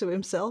little bit to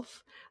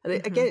himself. And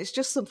again, it's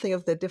just something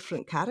of the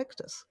different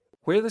characters.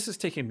 Where this is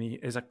taking me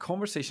is a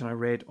conversation I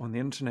read on the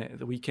internet at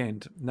the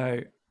weekend. Now,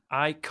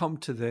 I come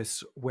to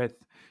this with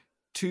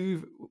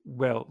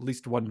at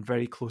least one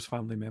very close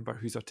family member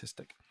who's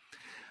autistic.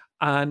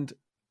 And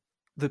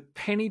the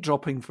penny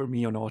dropping for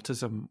me on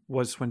autism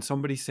was when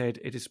somebody said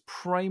it is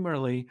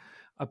primarily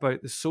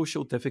about the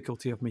social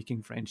difficulty of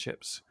making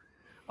friendships.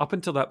 Up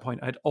until that point,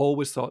 I'd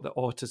always thought that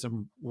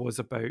autism was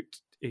about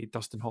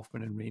Dustin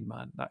Hoffman and Rain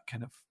Man, that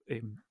kind of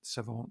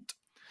savant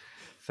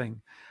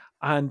thing.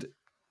 And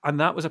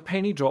that was a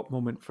penny drop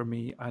moment for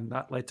me, and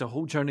that led to a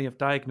whole journey of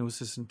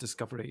diagnosis and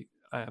discovery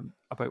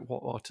about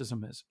what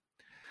autism is.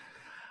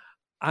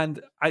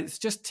 And it's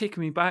just taken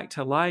me back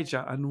to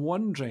Elijah and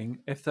wondering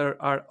if there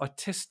are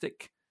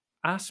autistic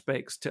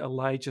aspects to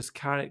Elijah's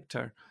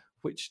character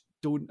which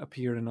don't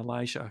appear in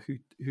Elisha,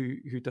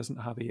 who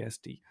doesn't have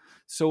ASD.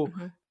 So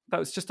that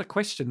was just a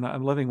question that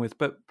I'm living with.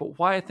 But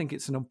why I think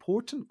it's an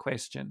important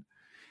question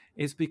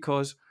is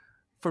because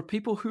for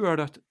people who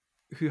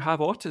have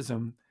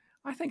autism,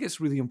 I think it's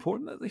really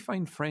important that they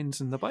find friends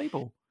in the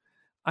Bible.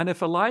 And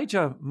if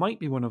Elijah might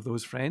be one of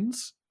those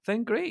friends,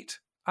 then great.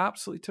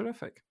 Absolutely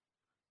terrific.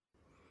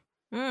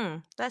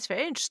 That's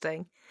very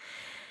interesting.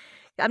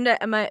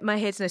 My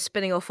head's now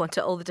spinning off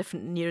onto all the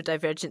different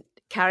neurodivergent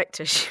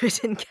characters you would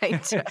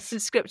encounter in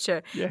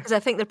Scripture, because I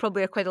think there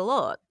probably are quite a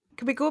lot.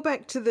 Can we go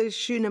back to the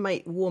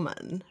Shunammite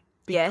woman?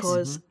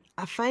 Because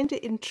I find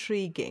it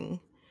intriguing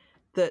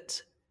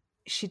that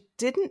she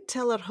didn't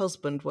tell her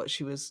husband what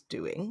she was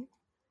doing.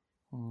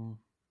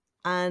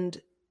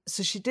 And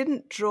so she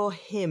didn't draw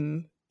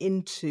him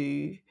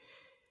into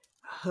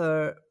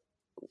her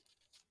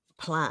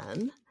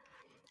plan.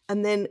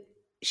 And then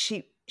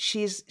she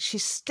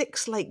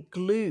sticks like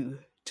glue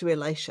to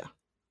Elisha.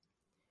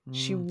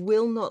 She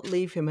will not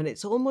leave him. And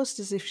it's almost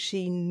as if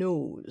she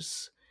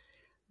knows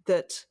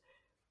that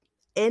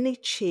any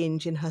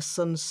change in her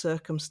son's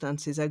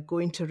circumstances are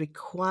going to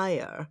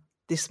require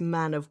this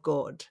man of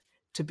God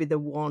to be the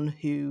one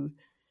who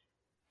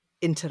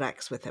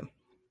interacts with him.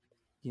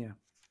 Yeah.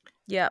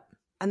 Yeah.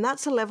 And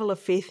that's a level of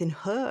faith in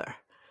her,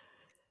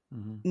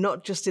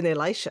 not just in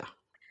Elisha.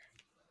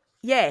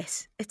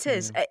 Yes, it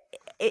is. Yeah.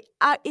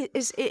 It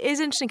is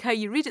interesting how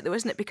you read it, though,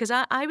 isn't it? Because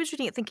I was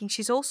reading it thinking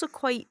she's also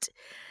quite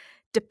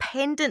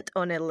dependent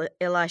on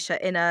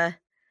Elisha in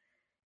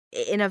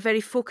a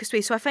very focused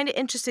way. So I find it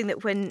interesting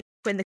that when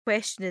the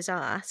question is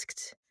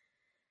asked,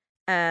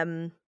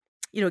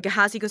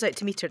 Gehazi goes out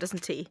to meet her,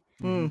 doesn't he?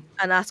 And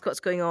ask what's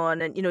going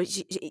on, and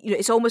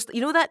it's almost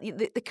that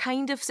the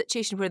kind of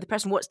situation where the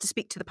person wants to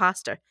speak to the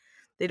pastor,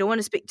 they don't want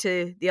to speak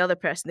to the other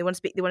person. They want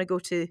to go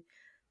to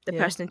the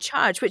person in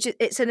charge, which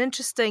it's an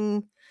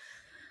interesting,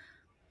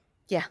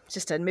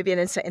 just maybe an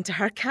insight into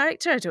her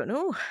character. I don't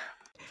know.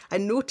 I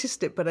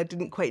noticed it, but I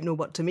didn't quite know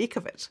what to make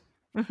of it.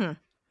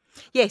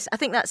 Yes, I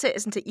think that's it,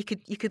 isn't it?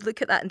 You could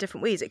look at that in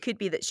different ways. It could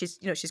be that she's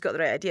got the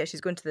right idea.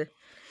 She's going to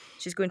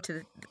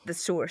the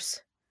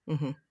source,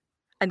 Mm-hmm.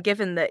 and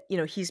given that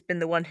he's been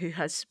the one who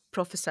has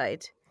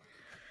prophesied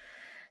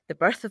the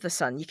birth of the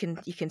son, you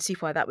can see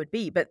why that would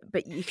be. But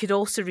you could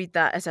also read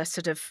that as a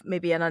sort of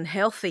maybe an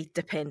unhealthy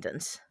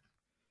dependence.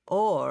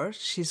 Or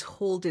she's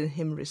holding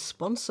him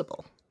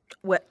responsible.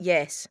 Well,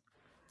 yes.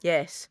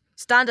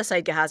 Stand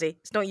aside, Gehazi.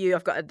 It's not you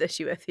I've got an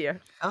issue with here.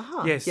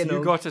 Yes,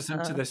 you got us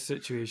into this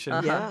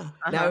situation. Yeah.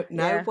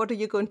 Now, what are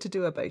you going to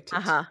do about it?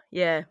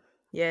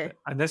 Yeah.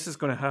 And this is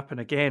going to happen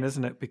again,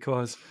 isn't it?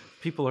 Because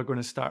people are going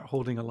to start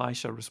holding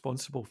Elisha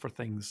responsible for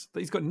things that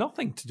he's got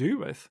nothing to do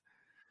with.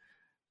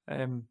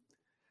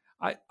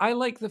 I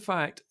like the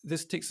fact,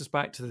 this takes us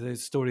back to the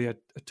story I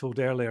told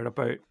earlier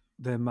about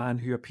the man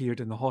who appeared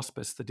in the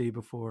hospice the day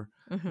before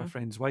my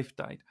friend's wife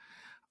died.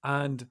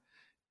 And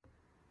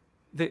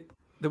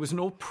there was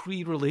no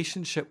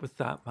pre-relationship with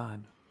that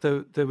man.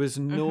 There was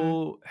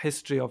no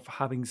history of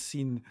having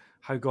seen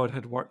how God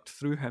had worked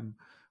through him.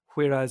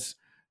 Whereas,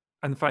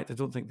 in fact, I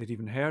don't think they'd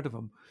even heard of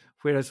him.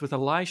 Whereas with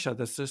Elisha,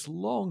 there's this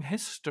long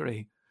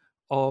history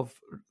of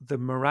the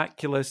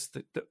miraculous.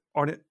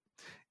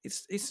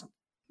 It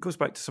goes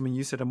back to something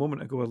you said a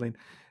moment ago, Elaine.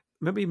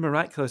 Maybe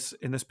miraculous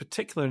in this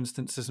particular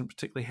instance isn't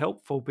particularly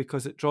helpful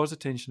because it draws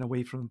attention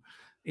away from.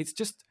 It's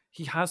just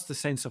he has the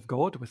sense of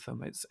God with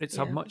him. It's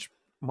a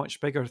much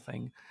bigger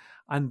thing,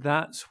 and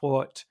that's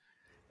what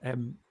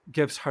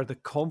gives her the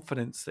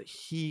confidence that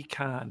he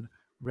can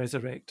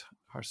resurrect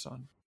her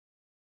son.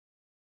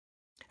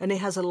 And he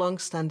has a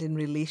long-standing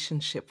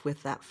relationship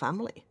with that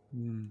family.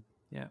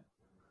 Yeah.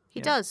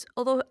 He does.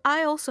 Although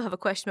I also have a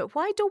question about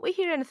why don't we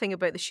hear anything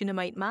about the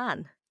Shunammite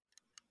man?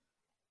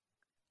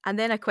 And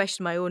then I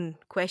question my own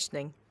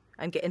questioning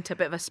and get into a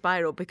bit of a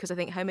spiral because I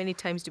think, how many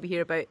times do we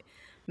hear about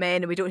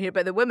men and we don't hear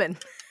about the women?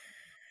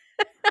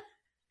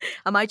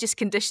 Am I just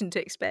conditioned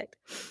to expect?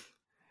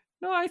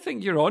 No, I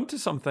think you're onto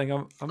something.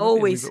 I'm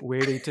Always. a bit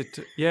wary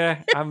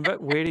I'm a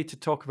bit wary to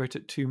talk about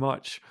it too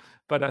much.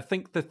 But I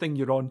think the thing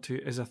you're onto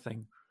is a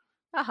thing.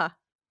 I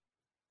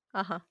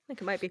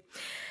think it might be.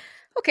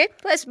 Okay,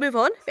 let's move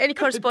on. Any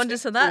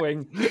correspondence on that?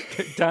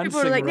 Dancing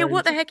People are like, no, around.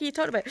 what the heck are you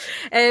talking about?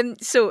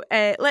 So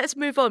let's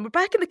move on. We're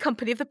back in the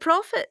company of the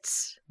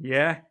prophets.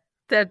 Yeah.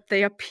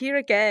 They appear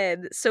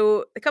again.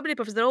 So the company of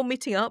prophets, they're all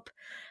meeting up,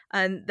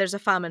 and there's a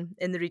famine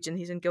in the region.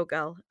 He's in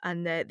Gilgal,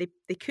 and they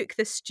cook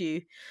this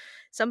stew.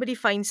 Somebody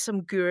finds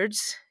some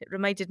gourds. It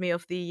reminded me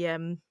of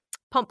the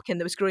pumpkin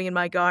that was growing in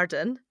my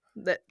garden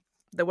that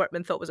the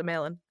workman thought was a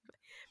melon.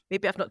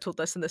 Maybe I've not told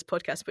this in this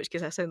podcast, which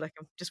case I sound like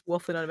I'm just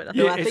waffling on about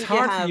nothing. No, I it's think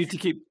hard you have. For you to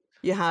keep.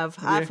 You have.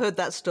 Yeah. I've heard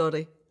that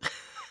story.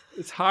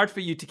 It's hard for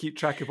you to keep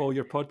track of all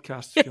your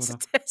podcasts, Fiona. Yes,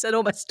 it is, and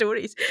all my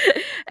stories.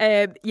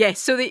 Yes,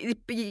 so you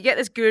get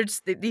these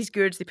gourds,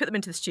 they put them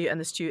into the stew, and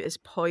the stew is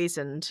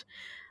poisoned.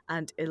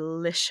 And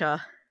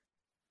Elisha,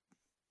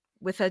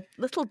 with a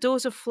little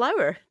dose of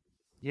flour,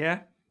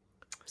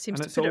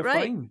 seems to put it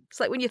right. Fine. It's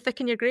like when you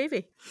thicken your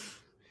gravy.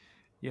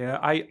 Yeah,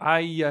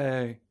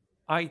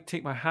 I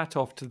take my hat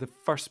off to the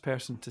first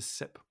person to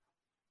sip.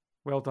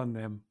 Well done,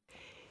 them.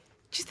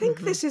 Do you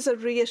think this is a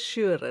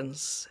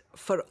reassurance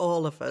for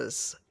all of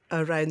us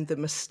around the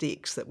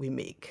mistakes that we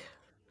make?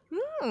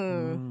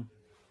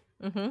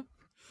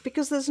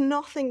 Because there's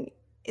nothing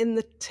in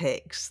the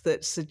text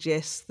that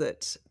suggests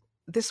that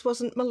this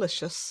wasn't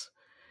malicious.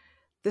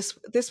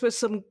 This was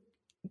some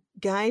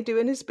guy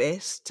doing his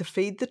best to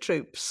feed the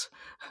troops,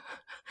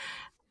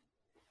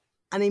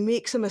 and he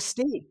makes a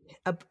mistake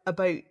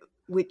about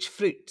which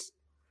fruit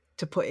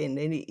to put in,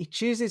 and he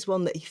chooses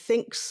one that he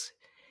thinks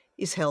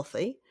is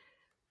healthy,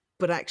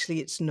 but actually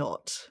it's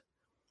not.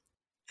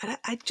 And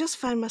I just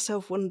find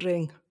myself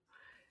wondering,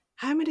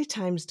 how many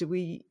times do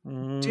we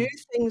do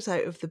things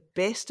out of the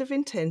best of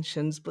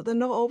intentions, but they're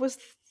not always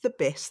the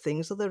best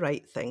things or the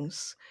right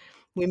things?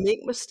 We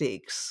make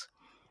mistakes.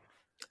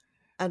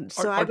 And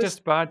so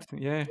just bad.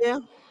 Yeah. Yeah.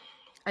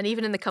 And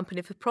even in the company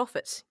of the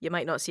prophets, you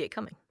might not see it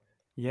coming.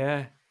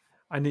 Yeah.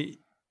 And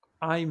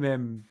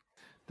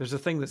there's a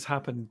thing that's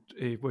happened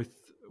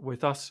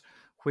with us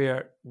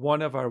where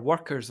one of our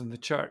workers in the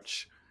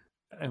church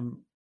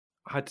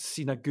had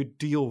seen a good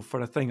deal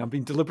for a thing. I'm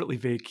being deliberately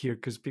vague here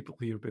because people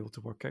here will be able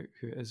to work out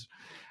who it is.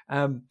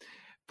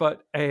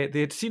 But they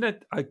had seen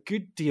a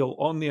good deal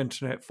on the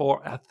internet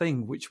for a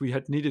thing which we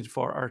had needed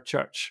for our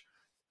church.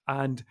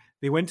 And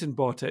they went and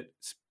bought it.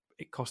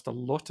 It cost a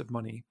lot of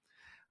money.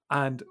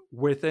 And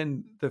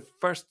within the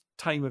first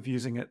time of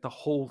using it, the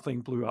whole thing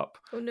blew up.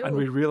 Oh, no. And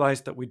we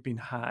realized that we'd been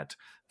had,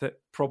 that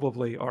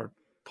probably or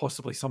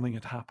possibly something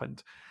had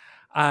happened.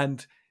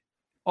 And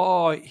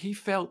he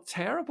felt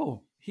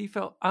terrible. He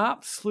felt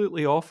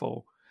absolutely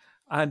awful.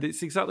 And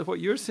it's exactly what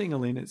you're saying,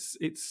 Elaine.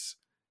 It's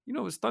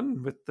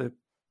done with it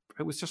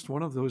was just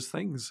one of those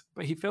things.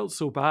 But he felt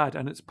so bad,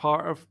 and it's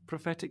part of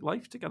prophetic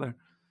life together.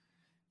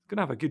 Going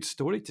to have a good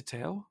story to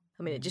tell.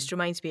 I mean, it just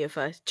reminds me of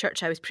a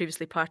church I was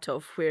previously part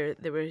of where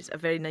there was a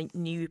very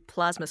new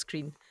plasma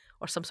screen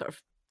or some sort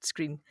of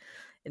screen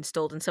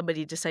installed, and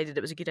somebody decided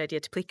it was a good idea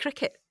to play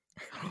cricket.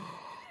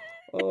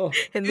 Oh,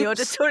 in the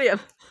Oops. auditorium.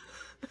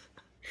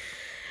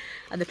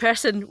 And the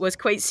person was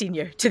quite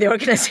senior to the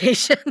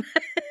organisation.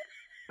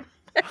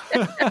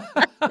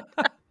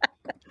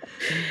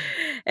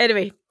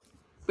 Anyway,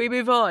 we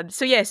move on.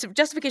 So yes,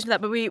 justification for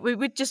that, but we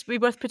would just be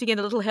worth putting in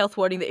a little health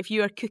warning that if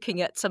you are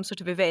cooking at some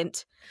sort of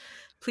event,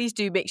 please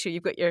do make sure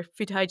you've got your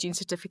food hygiene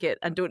certificate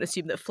and don't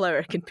assume that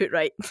flour can put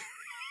right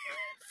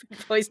food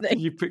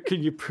poisoning.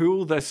 Can you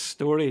pull this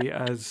story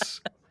as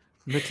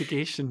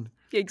mitigation?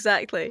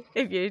 Exactly.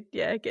 If you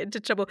get into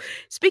trouble.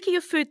 Speaking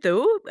of food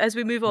though, as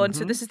we move on,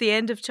 so this is the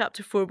end of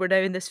chapter 4. We're now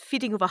in this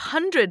feeding of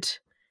 100.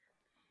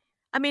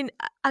 I mean,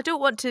 I don't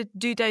want to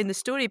do down the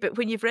story, but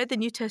when you've read the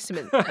New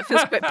Testament, it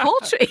feels quite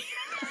paltry.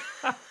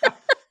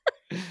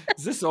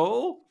 Is this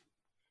all?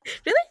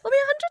 Really? Only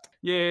 100?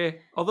 Yeah,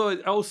 although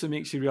it also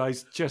makes you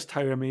realise just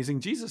how amazing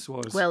Jesus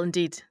was. Well,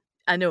 indeed.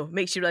 I know.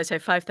 Makes you realise how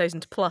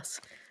 5,000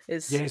 plus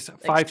is yes,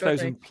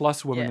 5,000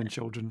 plus women and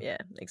children. Yeah,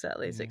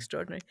 exactly. It's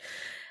extraordinary.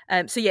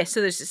 So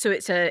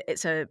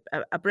it's a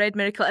bread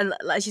miracle, and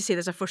as you say,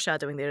 there's a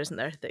foreshadowing there, isn't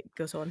there, that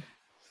goes on?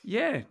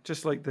 Yeah,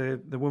 just like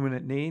the woman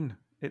at Nain.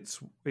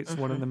 It's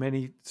one of the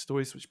many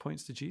stories which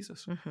points to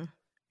Jesus. Mm-hmm.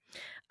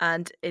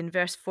 And in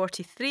verse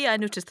 43, I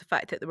noticed the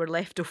fact that there were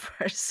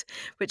leftovers,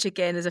 which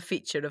again is a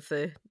feature of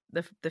the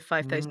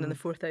 5,000 and the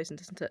 4,000,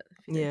 isn't it?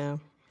 Yeah.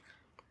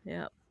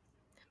 Yeah.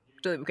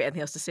 Don't think we've got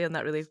anything else to say on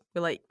that, really.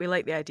 We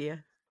like the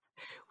idea.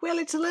 Well,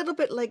 it's a little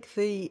bit like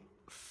the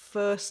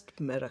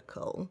first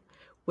miracle,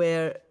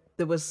 where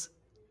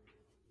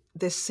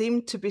there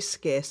seemed to be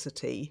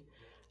scarcity,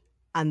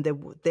 and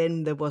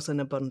then there was an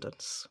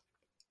abundance.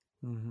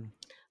 Mm-hmm.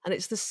 And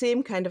it's the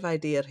same kind of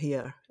idea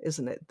here,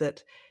 isn't it?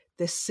 That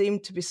there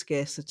seemed to be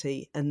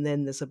scarcity, and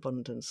then there's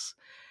abundance.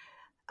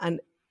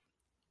 And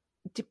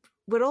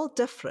we're all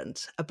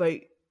different about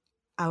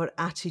our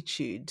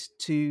attitude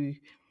to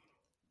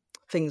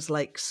things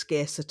like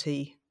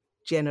scarcity,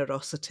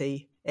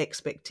 generosity,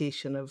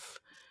 expectation of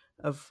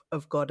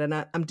God. And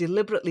I'm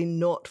deliberately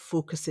not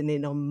focusing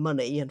in on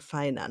money and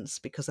finance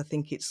because I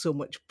think it's so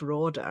much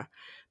broader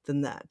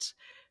than that.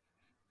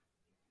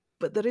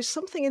 But there is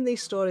something in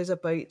these stories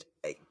about,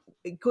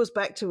 it goes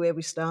back to where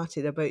we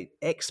started, about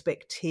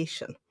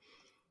expectation.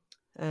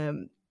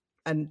 And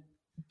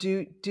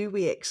do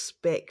we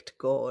expect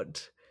God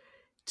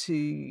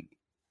to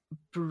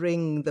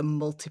bring the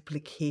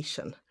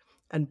multiplication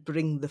and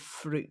bring the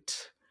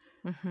fruit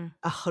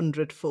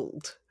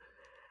 100-fold?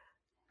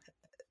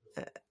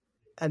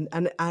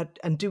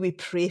 And do we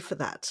pray for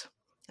that?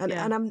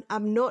 And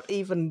I'm not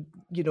even,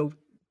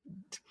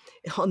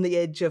 on the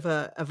edge of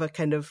a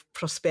kind of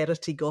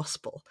prosperity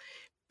gospel,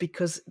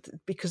 because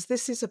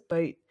this is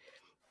about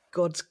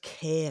God's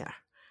care,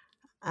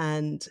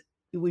 and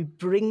we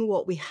bring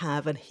what we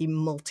have and He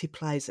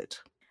multiplies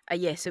it.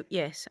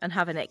 Yes, and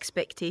have an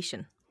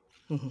expectation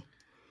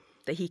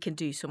that He can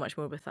do so much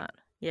more with that.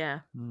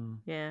 Yeah,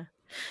 yeah.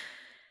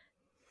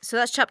 So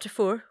that's chapter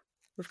 4.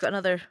 We've got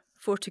another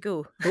 4 to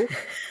go. Oh.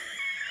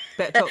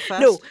 Better talk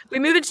fast. No, we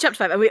move into chapter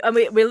 5 and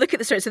we look at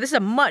the story. So this is a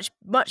much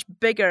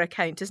bigger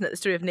account, isn't it? The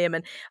story of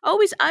Naaman. I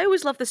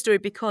always love the story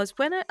because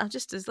I'll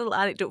just as a little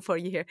anecdote for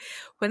you here.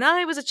 When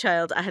I was a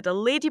child, I had a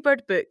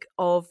Ladybird book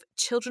of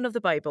children of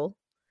the Bible,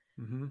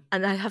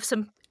 and I have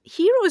some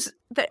heroes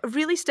that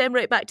really stem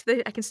right back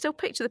to I can still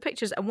picture the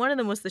pictures, and one of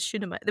them was the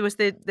Shunammite. There was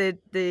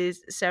the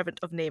servant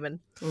of Naaman.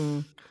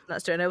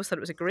 That story, and I always thought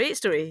it was a great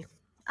story.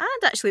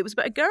 And actually, it was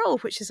about a girl,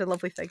 which is a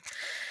lovely thing.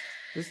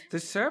 The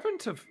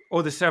servant of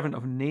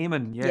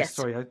Naaman, yes.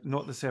 Sorry,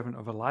 not the servant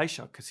of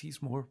Elisha, because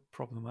he's more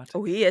problematic.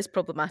 Oh, he is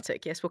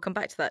problematic. Yes, we'll come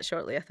back to that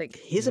shortly, I think.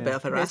 He's a bit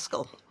of a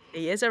rascal.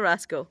 He is a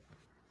rascal.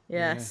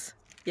 Yes,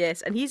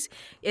 yes, and he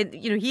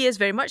is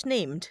very much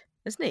named,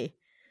 isn't he?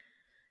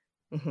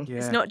 Yeah,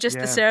 he's not just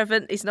the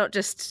servant. He's not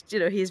just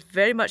He's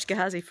very much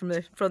Gehazi from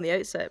the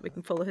outset. We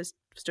can follow his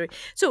story.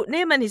 So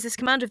Naaman, he's this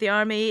commander of the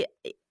army.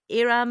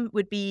 Aram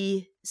would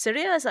be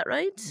Syria, is that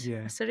right?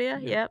 Yeah, Syria.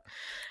 Yeah.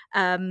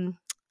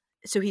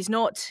 So he's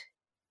not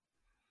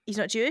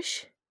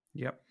Jewish.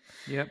 Yep.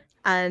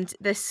 And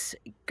this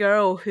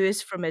girl who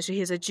is from Israel, he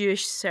has a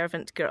Jewish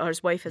servant girl, or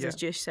his wife is a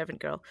Jewish servant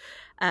girl,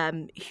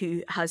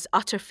 who has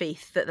utter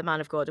faith that the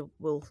man of God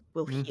will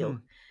heal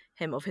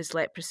him of his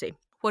leprosy.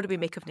 What do we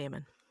make of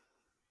Naaman?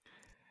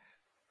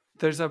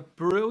 There's a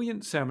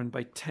brilliant sermon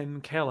by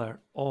Tim Keller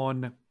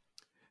on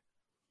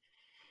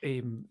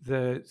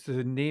the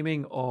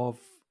naming of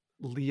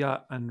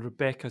Leah and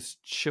Rebecca's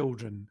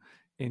children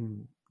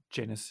in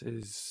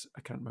Genesis.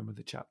 I can't remember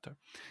the chapter.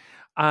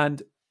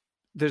 And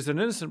there's an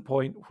innocent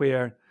point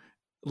where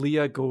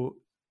Leah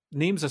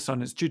names a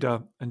son, it's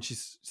Judah, and she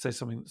says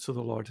something, so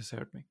the Lord has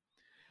heard me.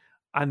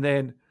 And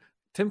then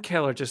Tim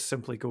Keller just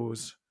simply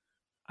goes,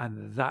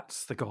 and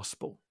that's the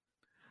gospel.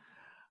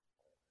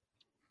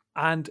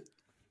 And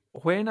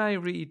when I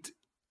read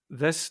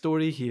this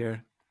story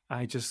here,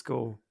 I just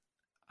go,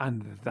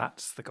 and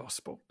that's the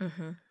gospel.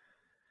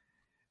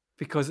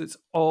 Because it's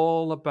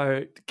all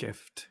about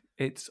gift.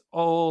 It's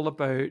all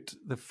about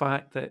the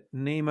fact that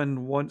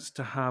Naaman wants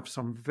to have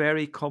some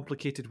very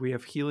complicated way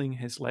of healing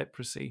his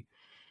leprosy,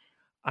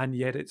 and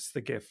yet it's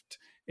the gift.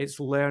 It's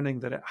learning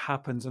that it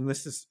happens, and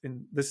this is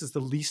the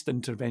least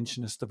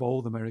interventionist of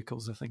all the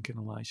miracles, I think, in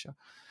Elisha,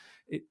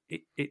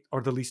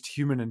 or the least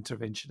human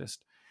interventionist.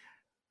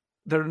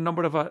 There are a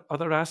number of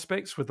other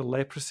aspects where the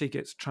leprosy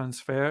gets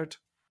transferred,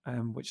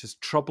 which is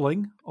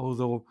troubling,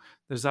 although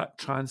there's that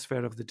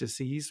transfer of the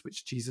disease,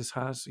 which Jesus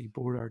has. He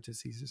bore our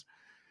diseases.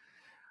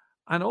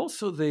 And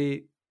also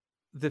the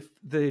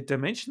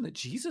dimension that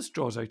Jesus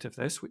draws out of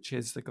this, which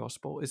is the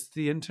gospel, is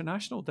the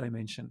international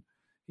dimension.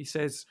 He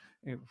says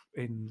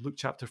in Luke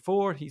chapter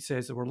 4, he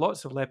says there were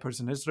lots of lepers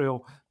in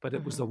Israel, but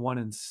it was the one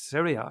in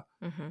Syria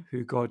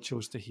who God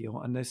chose to heal.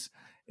 And this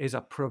is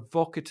a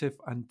provocative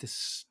and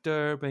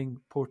disturbing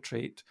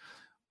portrait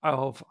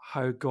of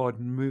how God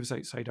moves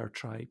outside our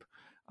tribe.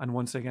 And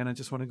once again, I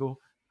just want to go,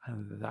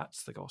 and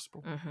that's the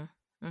gospel.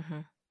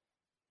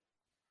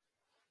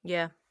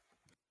 Yeah.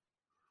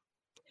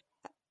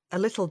 A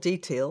little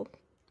detail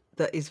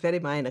that is very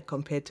minor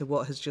compared to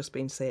what has just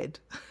been said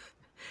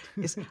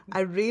is I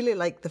really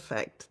like the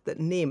fact that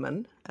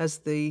Naaman, as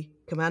the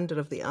commander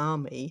of the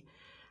army,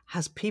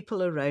 has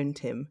people around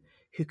him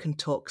who can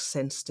talk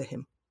sense to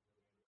him.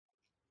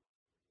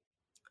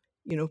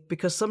 You know,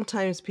 because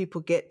sometimes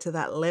people get to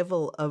that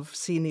level of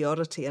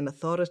seniority and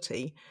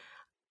authority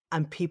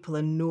and people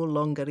are no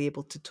longer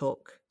able to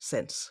talk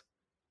sense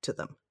to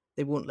them.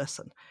 They won't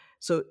listen.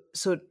 So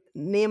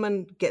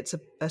Naaman gets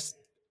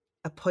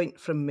a point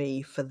from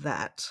me for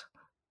that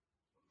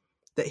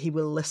he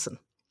will listen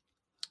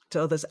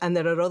to others. And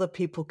there are other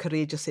people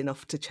courageous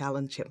enough to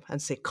challenge him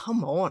and say,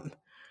 come on.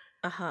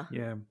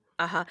 Yeah.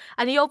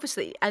 And he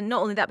obviously, and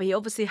not only that, but he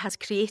obviously has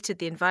created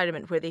the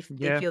environment where they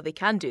feel they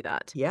can do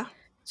that. Yeah.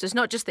 So it's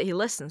not just that he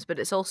listens, but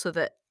it's also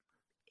that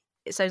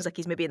it sounds like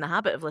he's maybe in the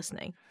habit of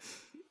listening.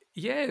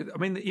 Yeah, I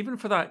mean, even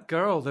for that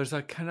girl, there's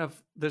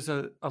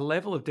a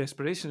level of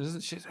desperation,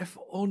 isn't she? If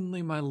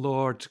only my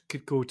Lord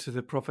could go to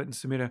the prophet in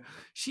Samaria.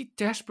 She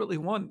desperately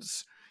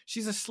wants.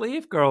 She's a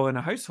slave girl in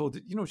a household.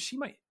 You know,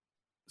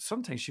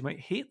 sometimes she might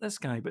hate this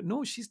guy, but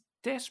no, she's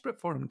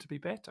desperate for him to be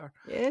better.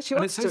 Yeah, she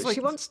wants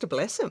to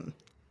bless him.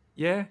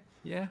 Yeah.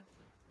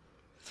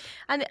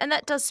 And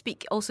that does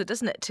speak also,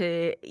 doesn't it,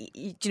 to,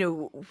 you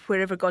know,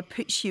 wherever God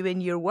puts you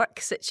in your work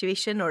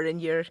situation or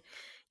in your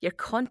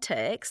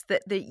context,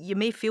 that you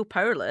may feel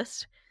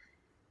powerless,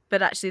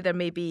 but actually there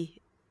may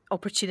be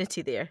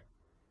opportunity there.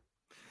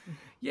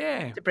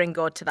 Yeah. To bring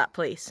God to that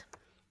place.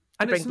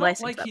 And bring it's not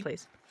blessing like to that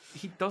place.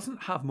 He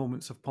doesn't have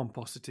moments of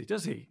pomposity,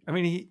 does he? I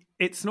mean,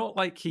 it's not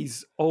like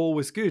he's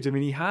always good. I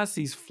mean, he has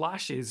these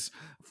flashes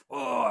of,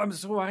 oh, I'm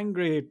so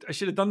angry, I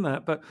should have done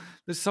that. But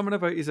there's something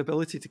about his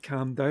ability to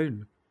calm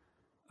down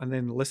and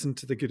then listen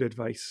to the good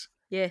advice.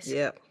 Yes.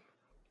 Yeah.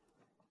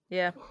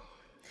 Yeah.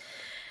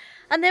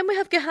 And then we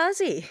have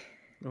Gehazi.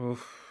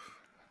 Oh,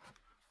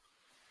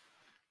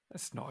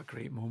 that's not a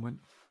great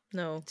moment.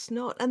 No. It's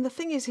not. And the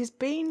thing is, he's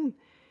been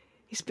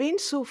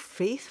so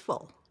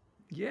faithful.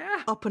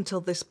 Yeah. Up until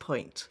this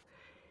point.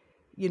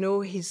 You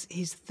know, he's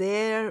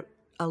there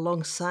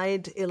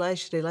alongside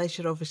Elisha.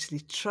 Elisha obviously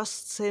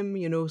trusts him,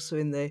 you know, so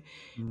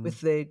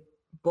with the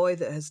boy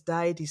that has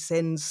died, he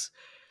sends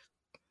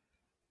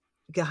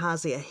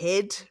Gehazi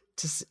ahead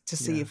to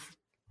see if,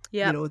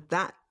 you know,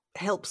 that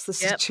helps the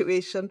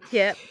situation.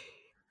 Yeah.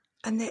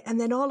 And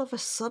then all of a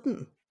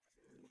sudden,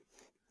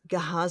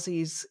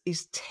 Gehazi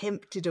is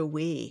tempted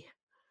away.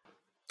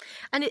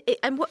 And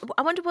I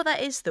wonder what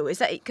that is, though. Is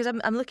that because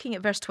I'm looking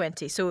at verse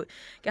 20? So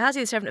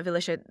Gehazi, the servant of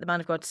Elisha, the man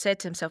of God, said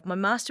to himself, "My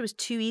master was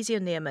too easy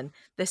on Naaman,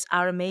 this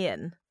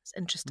Aramean." It's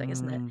interesting,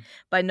 isn't it?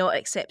 By not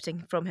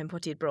accepting from him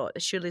what he had brought.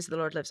 As surely as the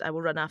Lord lives, I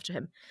will run after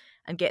him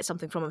and get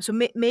something from him. So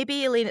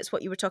maybe, Elaine, it's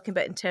what you were talking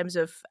about in terms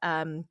of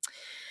our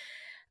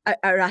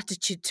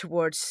attitude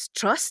towards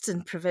trust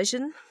and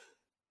provision.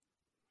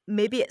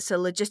 Maybe it's a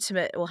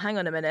legitimate, well, hang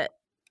on a minute,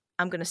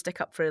 I'm going to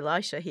stick up for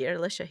Elisha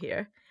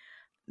here.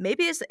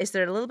 Maybe is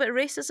there a little bit of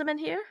racism in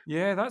here?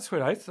 Yeah, that's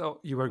where I thought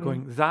you were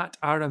going. That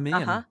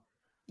Aramean.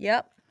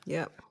 Yep.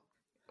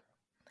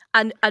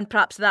 And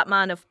perhaps that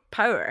man of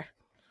power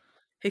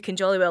who can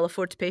jolly well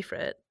afford to pay for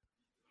it.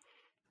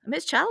 I mean,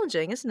 it's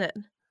challenging, isn't it?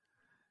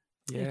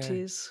 Yeah. It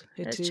is.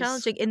 It's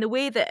challenging in the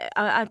way that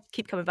I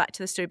keep coming back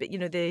to the story, but you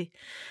know, the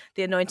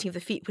anointing of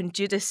the feet, when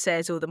Judas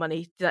says, "Oh, the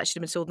money that should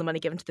have been sold, the money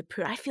given to the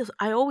poor,"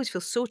 I always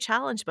feel so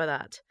challenged by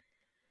that.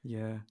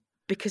 Yeah.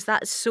 Because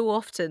that's so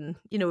often,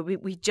 you know,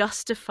 we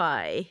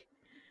justify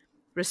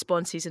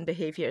responses and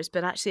behaviours,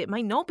 but actually it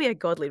might not be a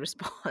godly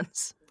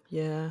response.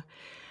 Yeah.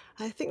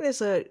 I think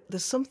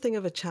there's something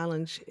of a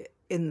challenge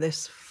in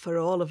this for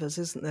all of us,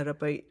 isn't there,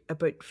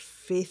 about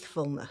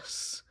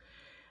faithfulness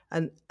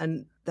and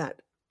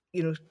that,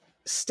 you know,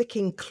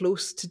 sticking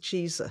close to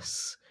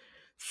Jesus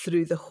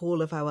through the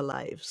whole of our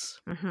lives.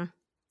 And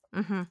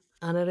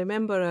I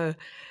remember a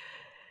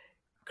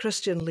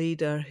Christian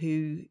leader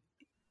who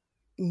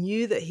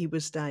knew that he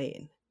was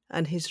dying,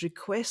 and his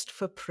request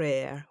for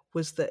prayer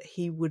was that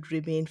he would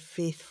remain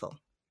faithful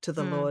to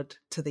the Lord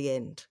to the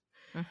end.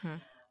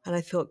 And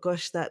I thought,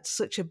 gosh, that's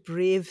such a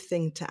brave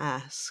thing to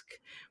ask,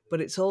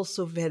 but it's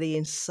also very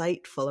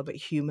insightful about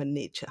human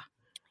nature.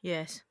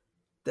 Yes.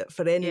 that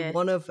for any Yes.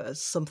 one of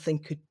us, something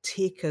could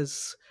take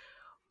us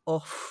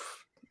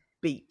off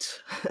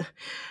beat.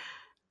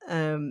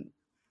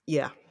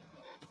 Yeah.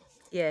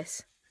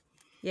 Yes.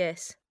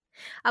 Yes.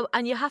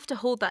 And you have to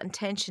hold that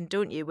intention,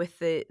 don't you, with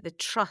the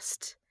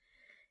trust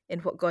in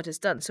what God has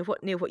done. So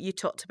what, Neil, what you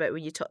talked about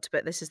when you talked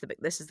about this is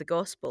the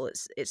gospel.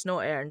 It's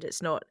not earned.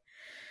 It's not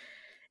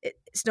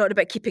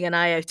about keeping an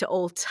eye out at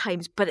all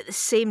times, but at the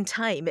same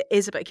time, it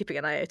is about keeping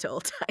an eye out at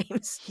all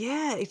times.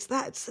 Yeah,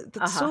 that's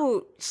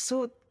Uh-huh.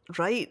 so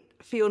right,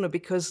 Fiona,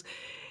 because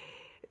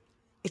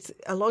it's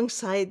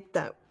alongside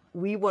that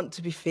we want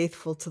to be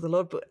faithful to the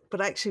Lord,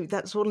 but actually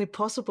that's only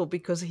possible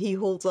because He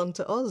holds on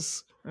to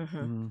us.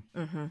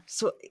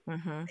 So,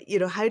 how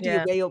do you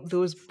Yeah. weigh up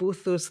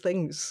both those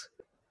things?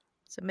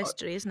 It's a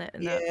mystery, isn't it?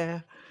 In that.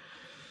 Yeah.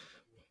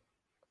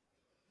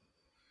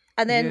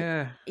 And then,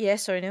 Yeah. yeah,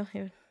 sorry, Neil.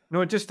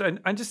 No, just and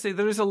just say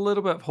there is a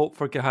little bit of hope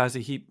for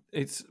Gehazi.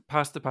 It's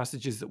past the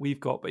passages that we've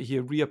got, but he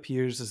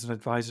reappears as an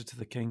advisor to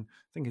the king,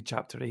 I think in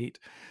chapter 8.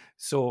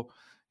 So,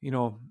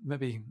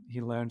 maybe he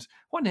learns.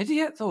 What an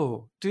idiot,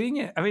 though, doing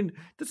it. I mean,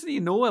 doesn't he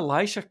know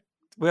Elisha?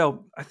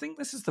 Well, I think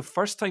this is the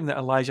first time that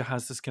Elijah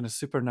has this kind of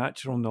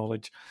supernatural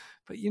knowledge.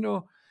 But,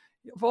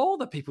 of all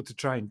the people to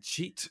try and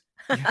cheat,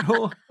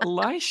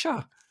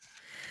 Elisha.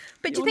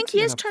 But do you think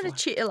he is trying to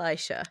cheat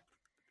Elisha?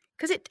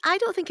 Because I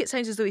don't think it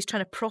sounds as though he's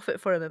trying to profit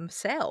for him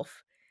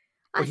himself.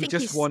 Well, he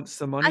just wants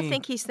the money. I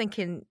think he's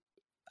thinking,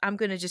 I'm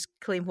going to just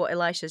claim what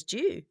Elisha's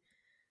due.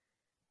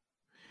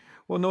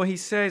 Well, no, he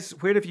says,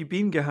 "Where have you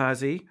been,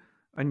 Gehazi?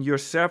 And your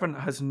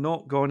servant has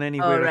not gone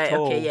anywhere right, at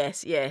all." Okay,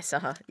 yes, yeah.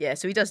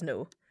 So he does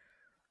know.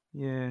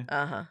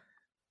 Yeah.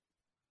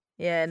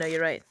 Yeah, no,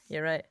 you're right.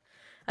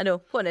 I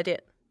know, what an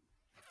idiot.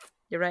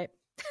 You're right.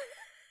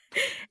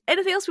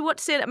 Anything else we want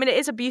to say? I mean,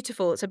 it's a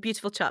beautiful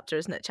chapter,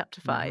 isn't it? Chapter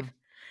 5. Mm-hmm.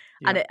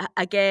 Yeah. And it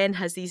again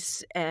has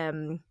these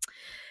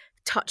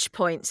touch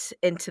points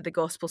into the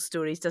gospel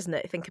stories, doesn't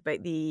it? Think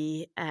about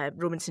the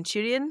Roman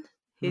centurion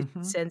who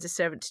sends a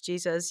servant to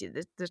Jesus.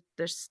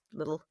 There's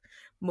little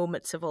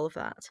moments of all of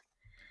that.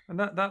 And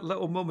that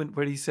little moment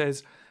where he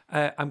says,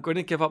 "I'm going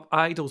to give up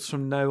idols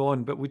from now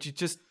on, but would you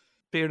just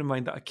bear in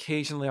mind that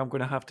occasionally I'm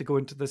going to have to go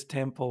into this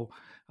temple?"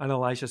 And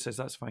Elisha says,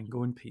 "That's fine,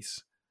 go in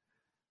peace."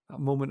 That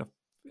moment of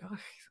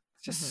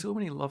just so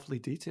many lovely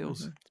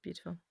details. It's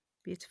beautiful.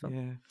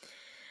 Yeah.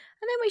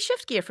 And then we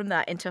shift gear from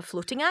that into a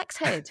floating axe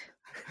head.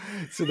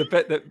 So the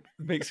bit that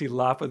makes me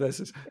laugh at this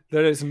is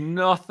there is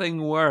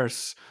nothing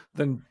worse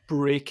than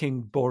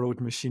breaking borrowed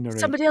machinery.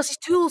 Somebody else's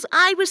tools.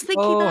 I was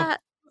thinking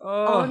that.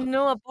 Oh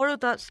no, I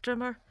borrowed that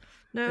strimmer.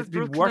 No, it's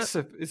been worse.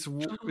 It's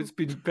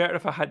been better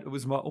if it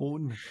was my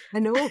own. I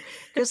know,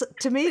 because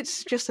to me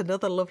it's just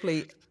another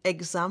lovely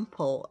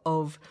example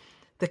of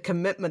the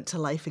commitment to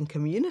life in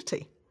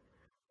community.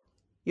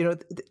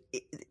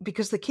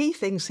 Because the key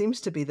thing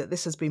seems to be that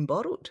this has been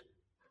borrowed.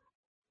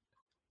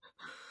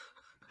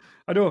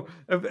 I know.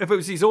 If it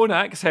was his own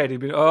axe head,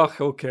 he'd be,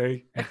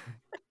 okay.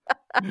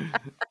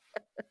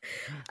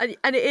 And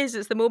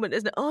it's the moment,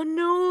 isn't it? Oh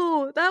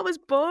no, that was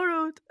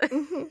borrowed.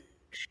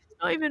 It's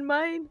not even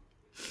mine.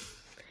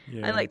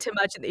 Yeah. I like to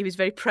imagine that he was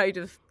very proud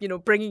of,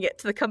 bringing it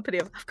to the company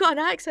of, I've got an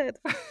axe head.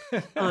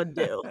 Oh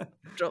no,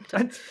 dropped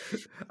it.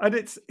 And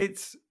it's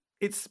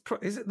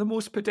is it the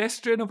most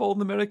pedestrian of all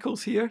the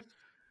miracles here?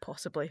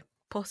 Possibly.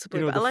 But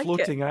the I like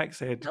floating axe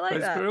head. I like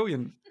it's that.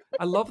 Brilliant.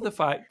 I love the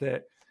fact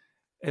that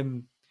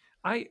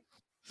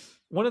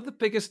one of the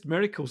biggest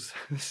miracles,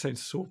 this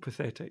sounds so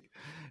pathetic,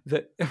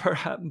 that ever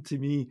happened to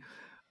me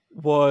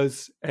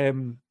was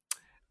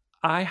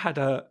I had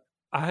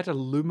a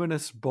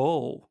luminous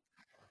ball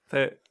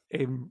that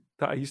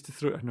I used to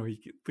throw. I know, you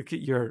look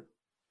at your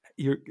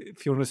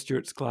Fiona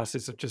Stewart's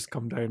glasses have just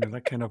come down, and I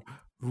kind of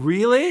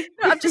really.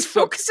 No, I'm just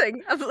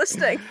focusing. I'm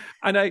listening.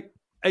 And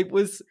it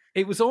was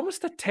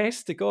almost a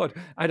test to God.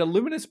 I had a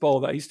luminous ball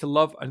that I used to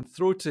love and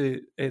throw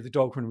to the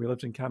dog when we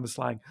lived in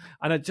Cambuslang,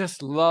 and I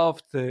just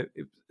loved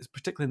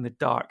particularly in the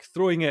dark,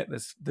 throwing it.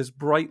 This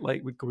bright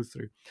light would go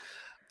through,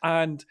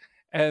 and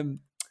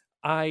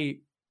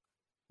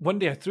one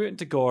day I threw it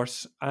into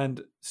Gorse,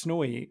 and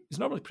Snowy is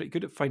normally pretty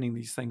good at finding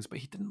these things, but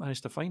he didn't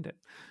manage to find it.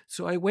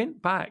 So I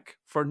went back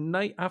for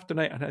night after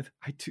night, and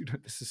I do know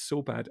this is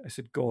so bad. I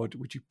said, "God,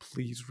 would you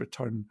please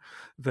return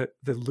the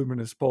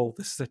luminous ball?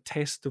 This is a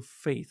test of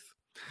faith."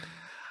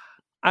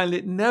 And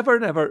it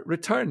never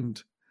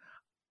returned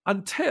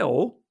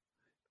until,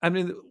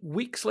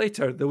 weeks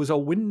later, there was a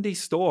windy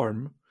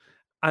storm,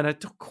 and I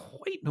don't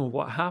quite know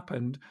what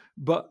happened,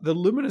 but the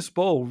luminous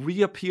ball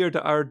reappeared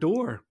at our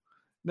door.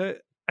 Now,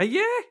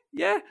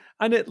 yeah.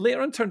 And it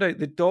later on turned out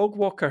the dog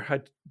walker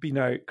had been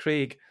out,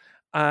 Craig,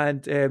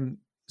 and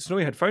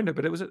Snowy had found it,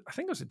 but I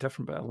think it was a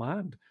different bit of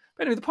land.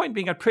 But anyway, the point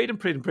being, I prayed and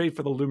prayed and prayed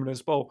for the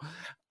luminous ball,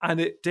 and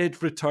it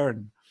did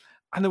return.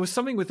 And there was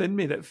something within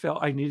me that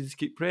felt I needed to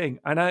keep praying.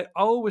 And I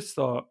always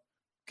thought,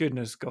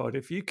 goodness God,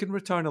 if you can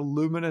return a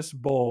luminous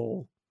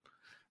ball,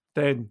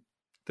 then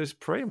there's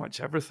pretty much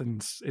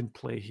everything's in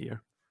play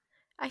here.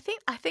 I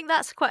think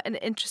that's quite an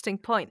interesting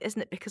point,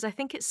 isn't it? Because I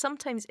think it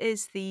sometimes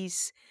is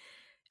these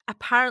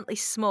apparently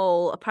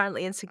small,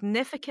 apparently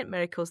insignificant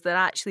miracles that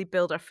actually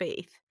build our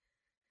faith,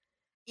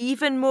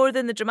 even more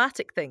than the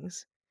dramatic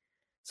things.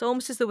 So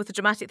almost as though with the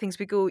dramatic things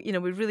we go, we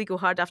really go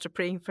hard after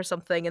praying for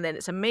something and then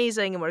it's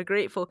amazing and we're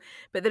grateful.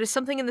 But there is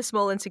something in the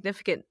small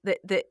insignificant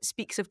that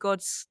speaks of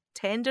God's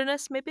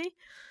tenderness, maybe?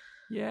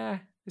 Yeah,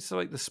 it's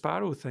like the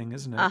sparrow thing,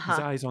 isn't it? His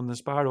Uh-huh. eyes on the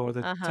sparrow, or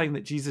the Uh-huh. time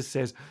that Jesus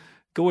says,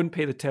 go and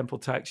pay the temple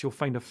tax, you'll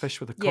find a fish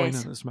with a coin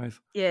Yes. in its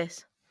mouth.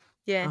 Yes.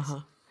 Yes.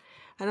 Uh-huh.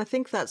 And I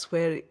think that's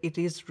where it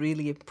is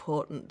really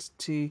important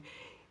to,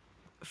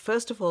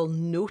 first of all,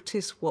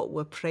 notice what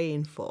we're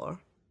praying for.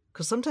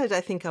 Because sometimes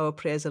I think our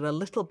prayers are a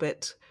little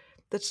bit,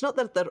 it's not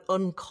that they're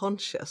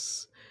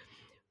unconscious,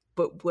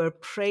 but we're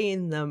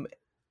praying them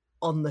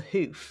on the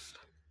hoof.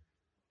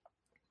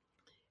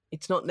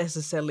 It's not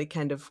necessarily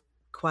kind of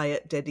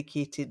quiet,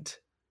 dedicated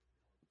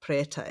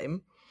prayer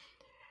time.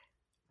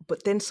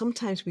 But then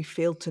sometimes we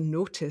fail to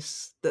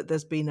notice that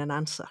there's been an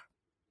answer.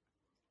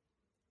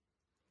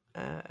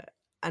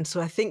 And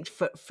so I think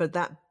for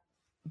that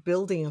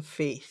building of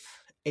faith,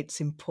 it's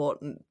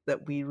important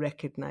that we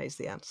recognize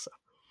the answer.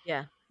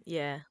 Yeah,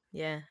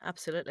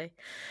 absolutely.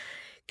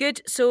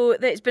 Good. So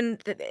it's been,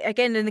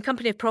 again, in the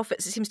company of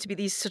prophets, it seems to be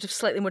these sort of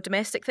slightly more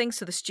domestic things.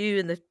 So the stew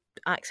and the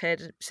axe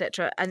head,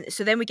 etc. And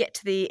so then we get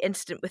to the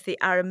incident with the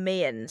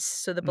Arameans.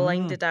 So the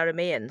blinded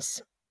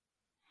Arameans.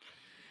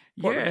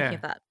 What are we making Yeah.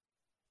 of that?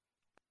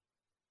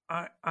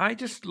 I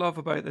just love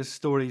about this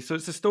story. So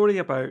it's a story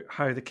about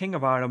how the king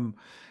of Aram,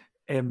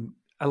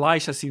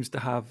 Elisha seems to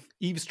have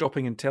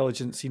eavesdropping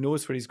intelligence. He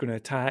knows where he's going to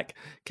attack.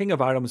 King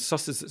of Aram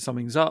susses that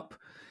something's up.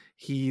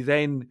 He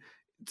then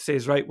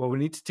says, right, well, we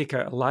need to take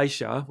out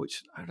Elisha,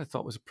 which I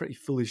thought was a pretty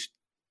foolish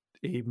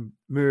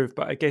move,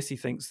 but I guess he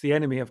thinks the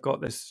enemy have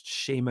got this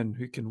shaman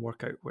who can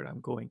work out where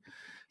I'm going.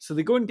 So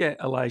they go and get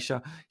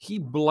Elisha. He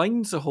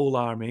blinds the whole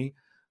army,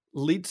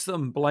 leads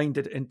them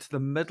blinded into the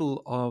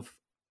middle of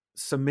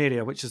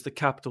Samaria, which is the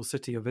capital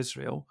city of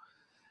Israel.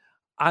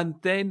 And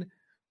then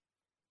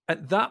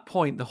at that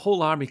point, the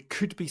whole army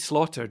could be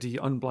slaughtered. He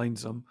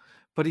unblinds them.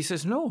 But he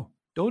says, no,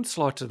 don't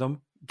slaughter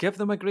them. Give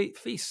them a great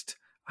feast.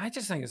 I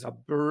just think it's a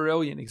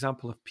brilliant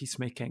example of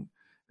peacemaking,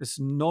 this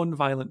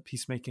non-violent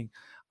peacemaking.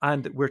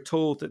 And we're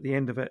told at the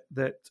end of it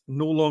that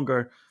no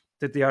longer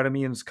did the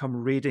Arameans come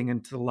raiding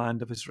into the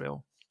land of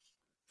Israel.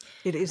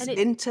 It is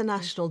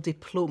international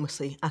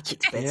diplomacy at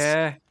its best.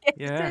 Yeah,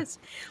 It is.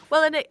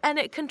 Well, and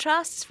it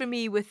contrasts for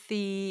me with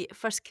the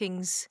First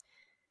Kings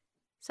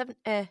 7.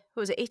 What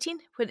was it, 18?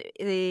 When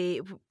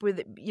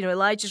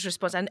Elijah's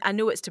response. I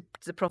know it's to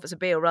the prophets of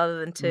Baal rather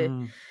than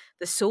to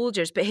the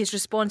soldiers, but his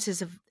response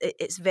is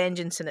it's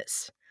vengeance and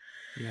it's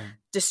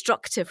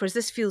destructive. Whereas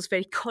this feels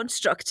very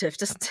constructive,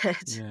 doesn't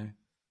it?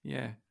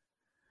 Yeah.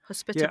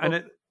 Hospitable. Yeah,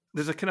 and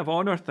there's a kind of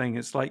honor thing.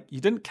 It's like,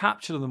 you didn't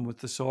capture them with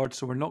the sword,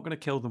 so we're not going to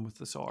kill them with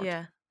the sword.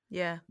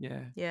 Yeah.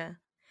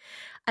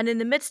 And in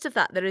the midst of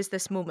that, there is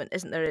this moment,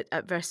 isn't there,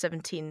 at verse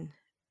 17,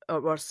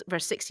 or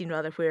verse 16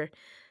 rather, where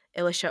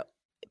Elisha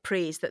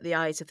prays that the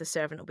eyes of the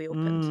servant will be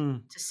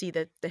opened to see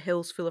the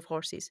hills full of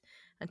horses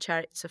and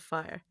chariots of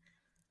fire.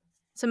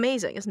 It's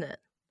amazing, isn't it?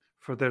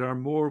 For there are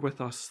more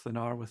with us than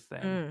are with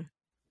them.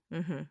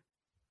 Mm-hmm.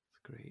 It's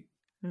great.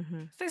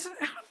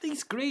 Aren't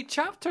these great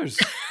chapters?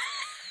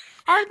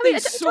 Aren't I mean, they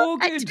so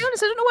good? To be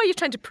honest, I don't know why you're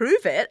trying to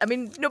prove it. I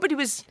mean, nobody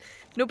was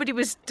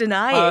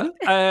denying.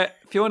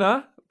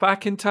 Fiona,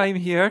 back in time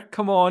here.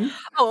 Come on.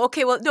 Oh,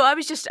 okay. Well, no, I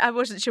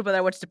wasn't sure whether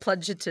I wanted to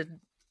plunge into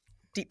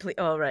deeply.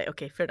 Oh, right.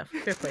 Okay, fair enough.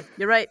 Fair play.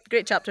 You're right.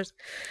 Great chapters.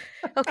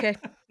 Okay.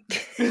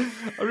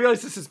 I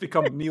realise this has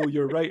become Neil,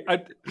 you're right.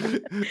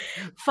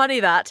 Funny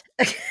that.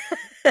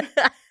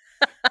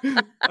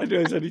 I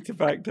realise I need to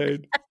back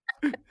down.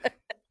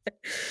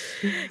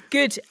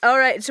 Good. All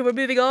right. So we're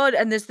moving on,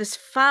 and there's this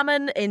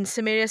famine in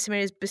Samaria.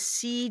 Samaria's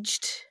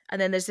besieged,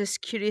 and then there's this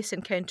curious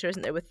encounter,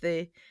 isn't there, with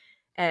the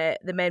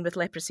men with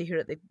leprosy who are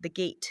at the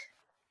gate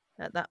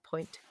at that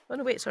point. Oh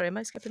no, wait. Sorry, am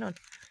I skipping on?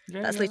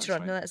 That's later on.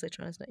 Right. No, that's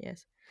later on, isn't it?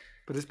 Yes.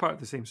 But it's part of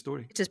the same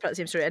story. It is part of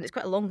the same story, and it's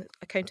quite a long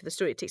account of the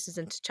story. It takes us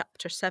into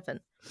chapter 7.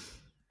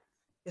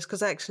 Yes,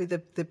 because actually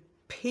the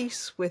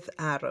peace with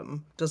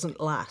Aram doesn't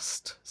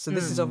last. So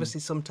this is obviously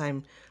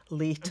sometime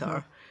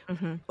later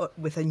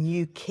with a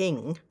new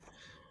king.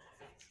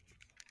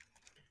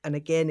 And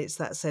again, it's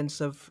that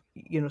sense of,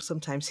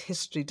 sometimes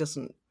history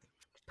doesn't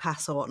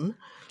pass on.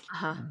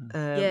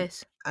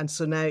 Yes. And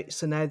so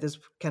now there's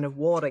kind of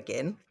war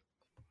again.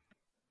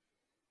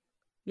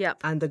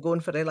 Yep. And they're going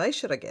for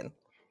Elisha again.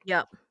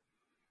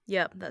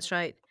 Yep, that's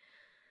right.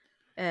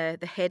 The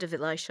head of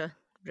Elisha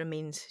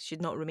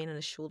should not remain on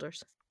his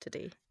shoulders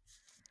today.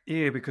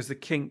 Yeah, because the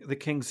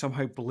king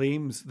somehow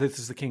blames, this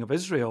is the king of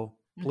Israel,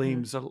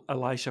 blames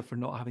Elisha for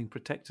not having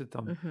protected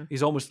them.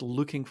 He's almost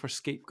looking for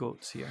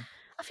scapegoats here.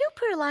 I feel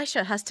poor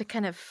Elisha has to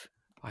kind of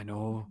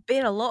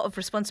bear a lot of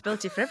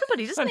responsibility for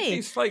everybody, doesn't he?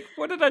 He's like,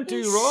 what did I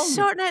do wrong? He's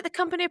sorting out the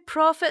company of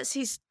prophets.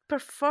 He's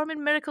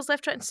performing miracles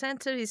left, right and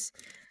centre. He's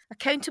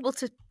accountable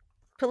to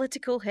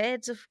political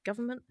heads of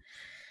government.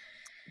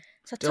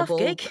 It's a tough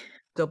gig.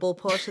 Double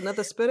portion of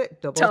the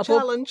Spirit, double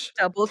challenge.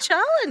 Double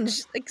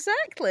challenge,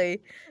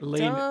 exactly.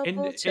 Elaine,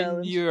 Double in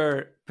challenge.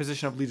 your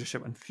position of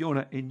leadership, and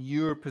Fiona, in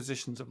your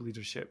positions of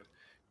leadership,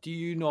 do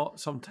you not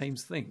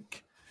sometimes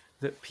think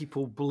that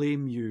people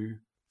blame you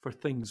for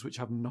things which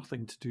have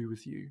nothing to do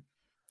with you?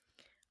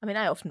 I mean,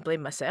 I often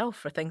blame myself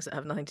for things that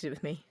have nothing to do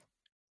with me,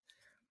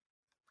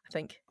 I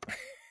think.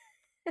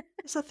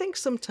 Yes, I think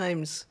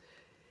sometimes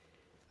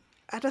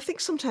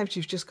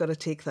you've just got to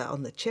take that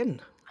on the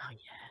chin. Oh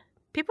yeah,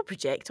 people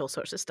project all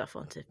sorts of stuff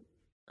onto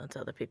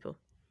other people.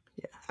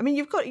 Yeah, I mean,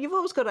 you've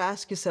always got to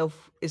ask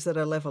yourself: is there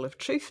a level of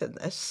truth in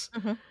this?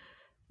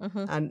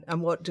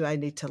 And what do I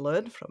need to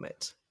learn from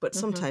it? But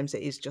sometimes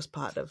it is just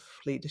part of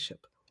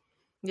leadership.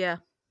 Yeah,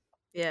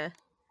 yeah.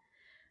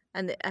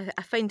 And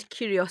I find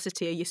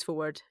curiosity a useful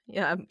word.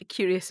 Yeah, I'm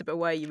curious about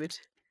why you would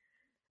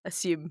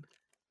assume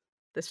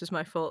this was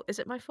my fault. Is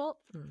it my fault?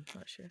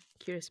 Not sure.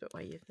 Curious about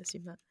why you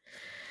assume that.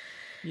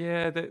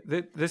 Yeah,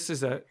 this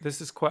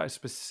is quite a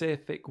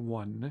specific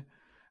one,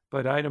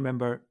 but I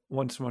remember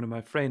once one of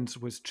my friends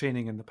was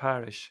training in the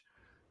parish,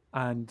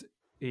 and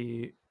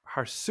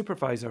her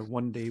supervisor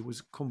one day was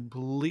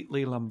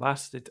completely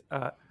lambasted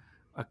at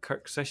a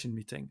Kirk session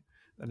meeting.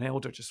 An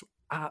elder just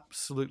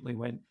absolutely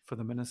went for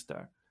the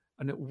minister,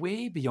 and it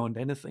way beyond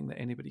anything that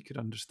anybody could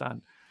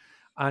understand.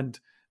 And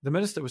the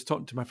minister was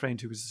talking to my friend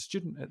who was a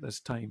student at this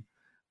time,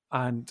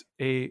 and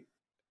he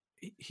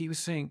was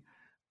saying,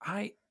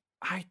 I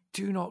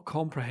do not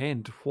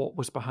comprehend what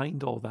was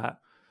behind all that.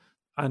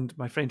 And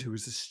my friend who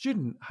was a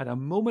student had a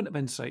moment of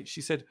insight. She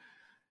said,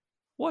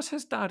 was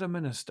his dad a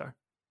minister?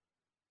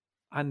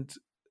 And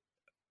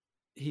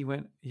he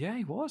went, yeah,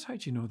 he was. How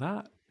do you know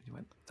that? And he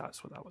went,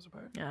 that's what that was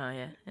about. Oh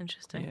yeah,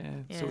 interesting.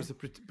 Yeah. So it was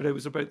but it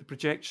was about the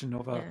projection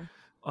of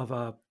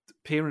a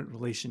parent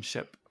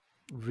relationship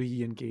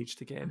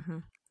re-engaged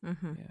again.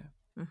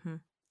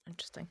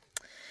 Interesting.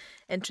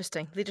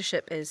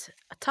 Leadership is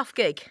a tough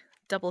gig.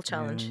 Double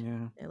challenge,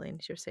 Yeah. Elaine,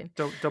 as you're saying.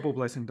 Double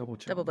blessing, double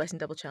challenge. Double blessing,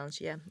 double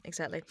challenge. Yeah,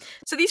 exactly.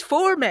 So these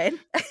four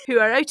men who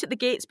are out at the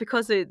gates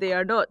because they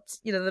are not,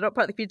 they're not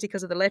part of the community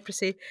because of the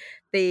leprosy,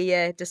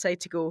 they decide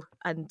to go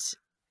and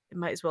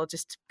might as well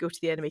just go to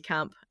the enemy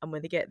camp. And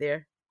when they get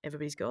there,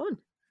 everybody's gone.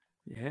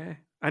 Yeah.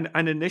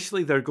 And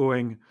initially they're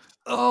going,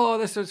 oh,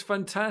 this is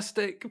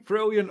fantastic,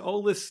 brilliant,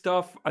 all this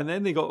stuff. And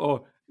then they go,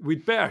 oh,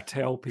 we'd better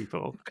tell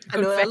people.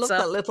 I know, I love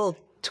that little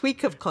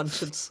tweak of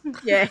conscience.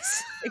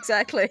 Yes,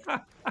 exactly.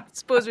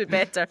 Suppose we'd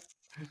better.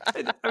 I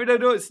mean, I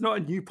know it's not a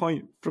new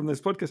point from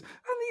this podcast.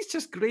 And these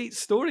just great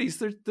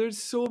stories. There's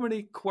so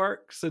many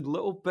quirks and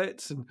little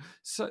bits and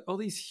all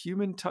these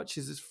human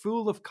touches. It's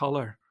full of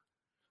colour.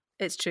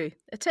 It's true.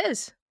 It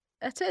is.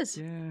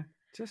 Yeah,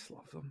 just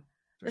love them.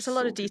 There's a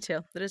lot of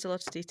detail. There is a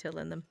lot of detail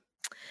in them.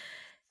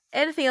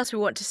 Anything else we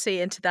want to say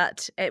into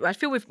that? I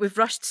feel we've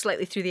rushed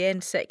slightly through the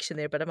end section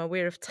there, but I'm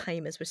aware of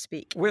time as we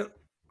speak. Well,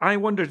 I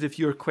wondered if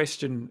your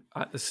question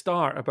at the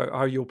start about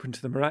are you open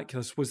to the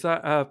miraculous, was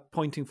that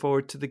pointing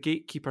forward to the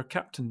gatekeeper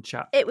captain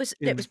chap? It was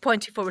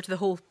pointing forward to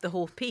the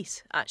whole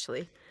piece,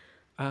 actually.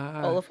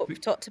 All of what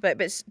we've talked about.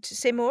 But to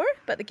say more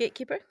about the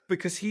gatekeeper?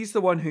 Because he's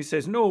the one who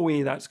says, no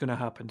way that's going to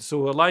happen.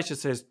 So Elisha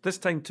says, this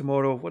time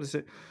tomorrow, what is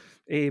it?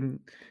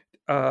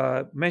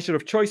 Measure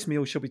of choice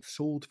meal shall be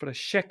sold for a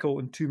shekel,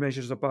 and 2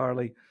 measures of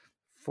barley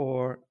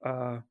for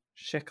a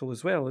shekel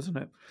as well, isn't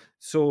it?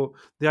 So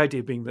the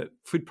idea being that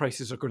food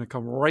prices are going to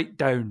come right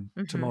down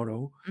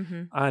tomorrow.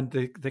 And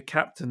the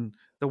captain,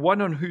 the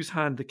one on whose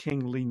hand the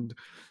king leaned,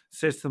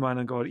 says to the man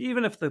of God,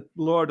 even if the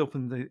Lord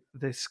opened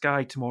the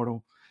sky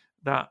tomorrow,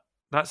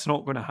 that's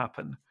not going to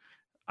happen.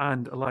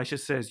 And Elisha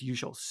says, you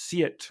shall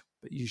see it,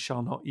 but you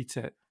shall not eat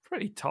it.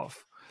 Pretty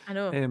tough. I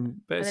know.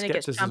 But and then it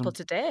gets trampled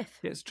to death.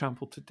 Gets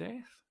trampled to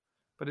death.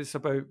 But it's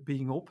about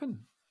being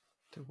open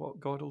to what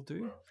God will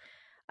do.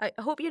 I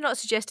hope you're not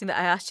suggesting that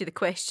I asked you the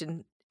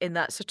question in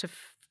that sort of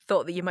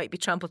thought that you might be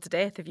trampled to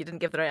death if you didn't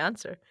give the right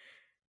answer.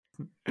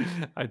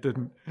 I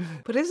didn't.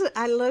 But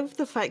I love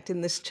the fact in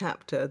this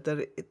chapter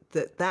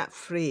that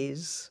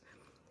phrase,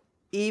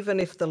 even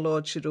if the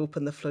Lord should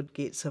open the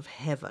floodgates of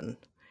heaven,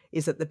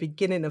 is at the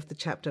beginning of the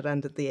chapter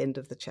and at the end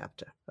of the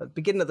chapter. At the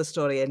beginning of the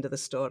story, end of the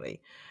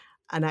story.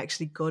 And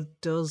actually, God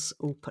does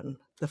open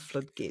the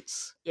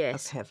floodgates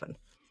of heaven.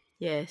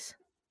 Yes.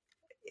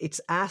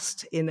 It's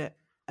asked in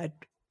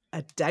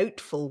a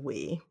doubtful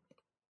way,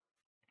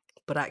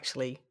 but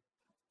actually,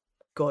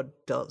 God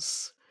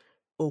does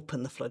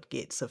open the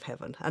floodgates of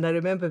heaven. And I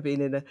remember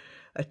being in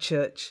a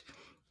church,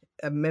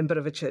 a member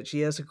of a church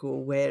years ago,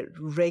 where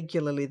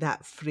regularly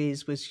that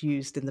phrase was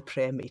used in the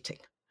prayer meeting,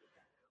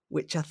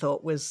 which I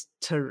thought was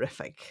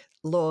terrific.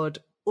 Lord,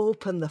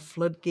 open the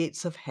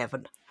floodgates of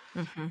heaven.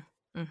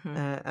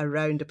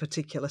 Around a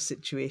particular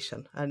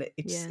situation, and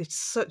it's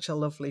such a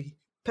lovely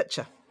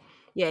picture.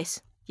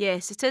 Yes,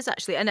 it is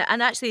actually, and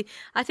actually,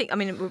 I think, I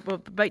mean, we're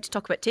about to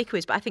talk about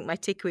takeaways, but I think my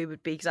takeaway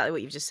would be exactly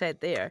what you've just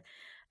said there.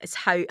 It's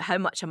how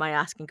much am I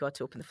asking God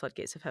to open the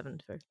floodgates of heaven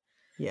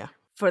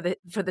for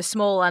the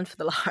small and for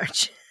the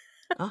large.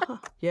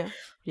 Yeah.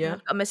 I've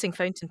got a missing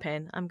fountain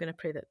pen. I'm going to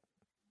pray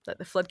that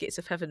the floodgates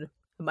of heaven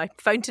my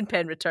fountain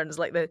pen returns,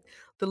 like the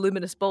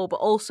luminous ball, but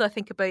also I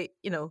think about,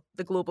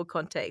 the global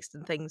context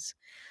and things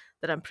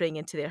that I'm praying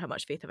into there. How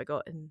much faith have I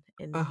got in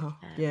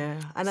Yeah.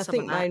 And I some of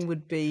think that? mine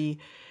would be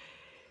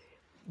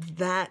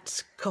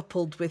that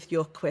coupled with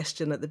your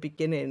question at the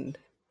beginning,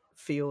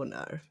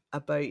 Fiona,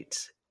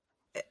 about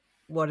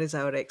what is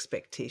our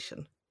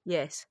expectation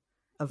Yes.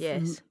 of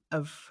Yes.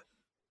 of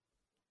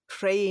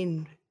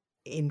praying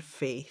in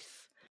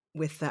faith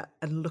with that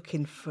and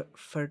looking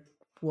for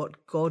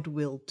what God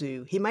will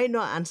do. He might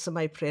not answer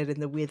my prayer in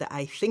the way that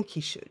I think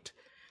he should,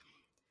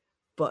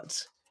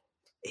 but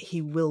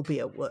he will be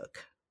at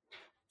work.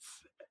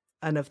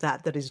 And of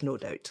that, there is no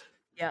doubt.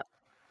 Yeah.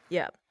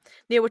 Yeah.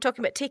 Neil, we're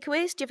talking about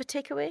takeaways. Do you have a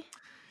takeaway?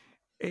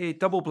 A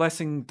double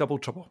blessing, double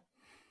trouble.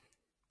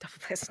 Double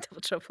blessing,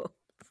 double trouble.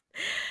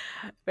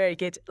 Very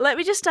good. Let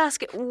me just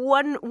ask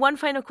one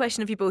final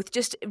question of you both,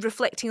 just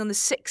reflecting on the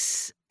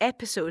 6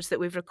 episodes that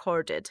we've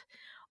recorded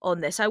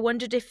on this. I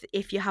wondered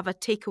if you have a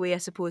takeaway, I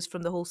suppose,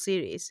 from the whole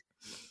series.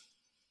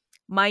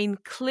 Mine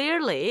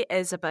clearly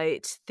is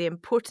about the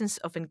importance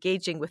of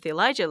engaging with the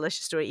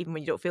Elisha story, even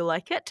when you don't feel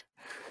like it.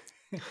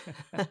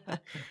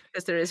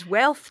 Because there is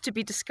wealth to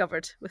be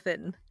discovered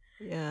within.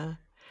 Yeah.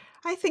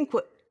 I think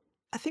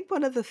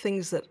one of the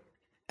things that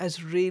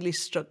has really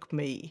struck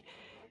me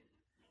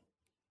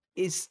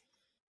is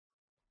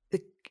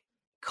the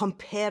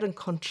compare and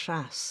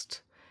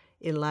contrast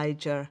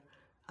Elijah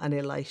and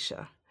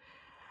Elisha.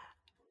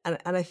 And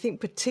I think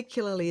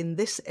particularly in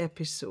this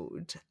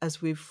episode,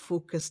 as we've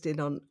focused in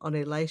on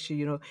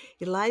Elisha,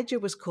 Elijah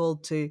was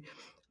called to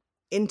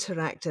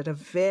interact at a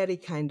very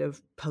kind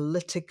of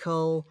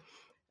political,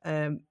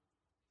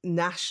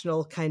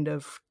 national kind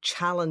of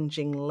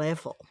challenging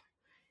level,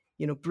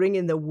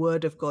 bringing the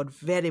word of God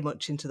very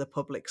much into the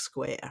public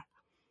square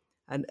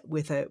and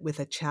with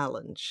a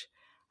challenge.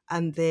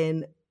 And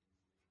then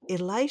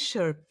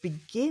Elisha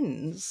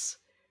begins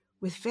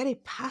with very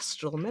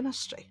pastoral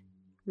ministry.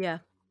 Yeah.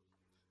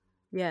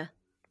 Yeah.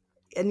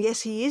 And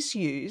yes, he is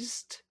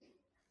used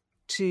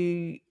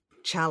to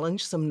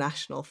challenge some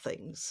national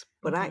things,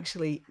 but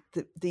actually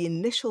the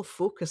initial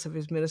focus of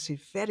his ministry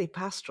is very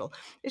pastoral.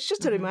 It's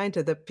just a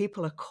reminder that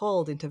people are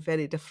called into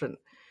very different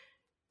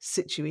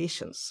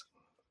situations.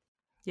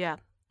 Yeah.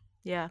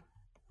 Yeah.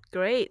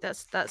 Great.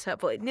 That's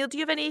helpful. Neil, do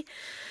you have any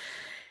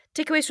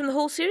takeaways from the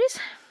whole series?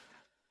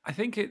 I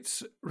think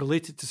it's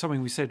related to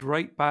something we said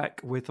right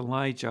back with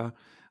Elijah,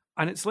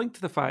 and it's linked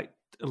to the fact,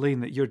 Elaine,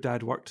 that your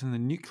dad worked in the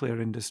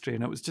nuclear industry,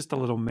 and it was just a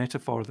little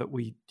metaphor that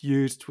we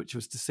used, which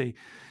was to say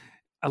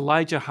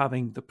Elijah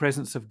having the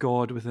presence of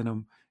God within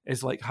him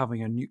is like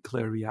having a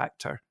nuclear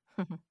reactor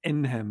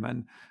in him.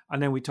 And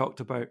then we talked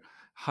about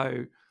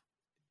how,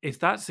 if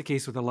that's the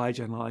case with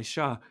Elijah and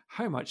Elisha,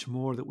 how much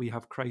more that we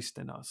have Christ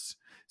in us.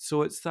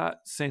 So it's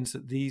that sense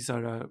that these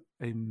are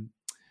a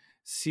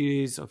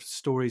series of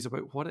stories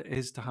about what it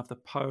is to have the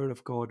power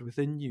of God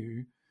within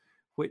you,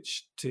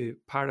 which, to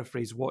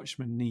paraphrase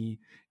Watchman Nee,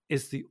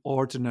 is the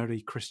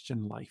ordinary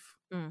Christian life.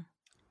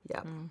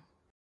 Yeah.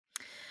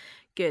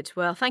 Good.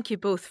 Well, thank you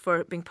both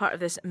for being part of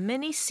this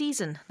mini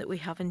season that we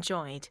have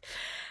enjoyed.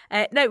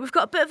 Now, we've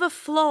got a bit of a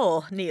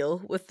flaw,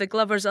 Neil, with the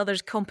Glover's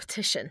Others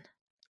competition.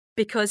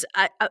 Because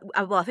I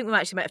think we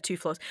actually might have 2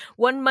 flaws.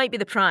 One might be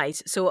the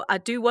prize. So I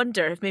do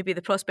wonder if maybe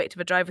the prospect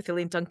of a drive with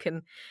Elaine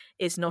Duncan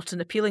is not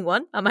an appealing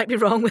one. I might be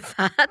wrong with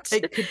that.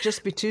 It could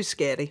just be too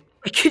scary.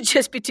 It could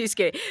just be too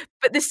scary.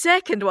 But the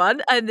second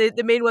one, and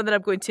the main one that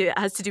I'm going to,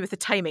 has to do with the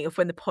timing of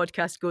when the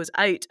podcast goes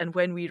out and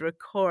when we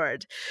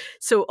record.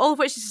 So all of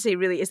which is to say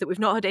really is that we've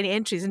not had any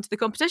entries into the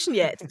competition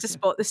yet to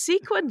spot the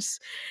sequence.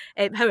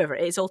 However,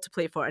 it's all to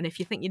play for. And if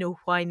you think you know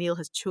why Neil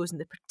has chosen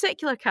the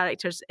particular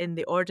characters in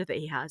the order that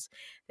he has,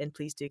 then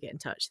please do get in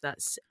touch.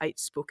 That's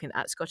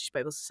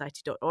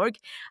outspoken@scottishbiblesociety.org.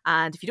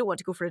 And if you don't want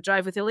to go for a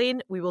drive with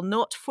Elaine, we will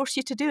not force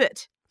you to do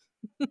it.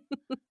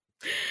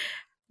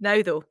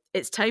 Now, though,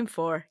 it's time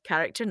for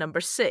character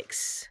number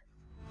 6.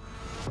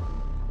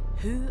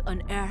 Who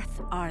on earth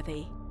are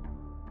they?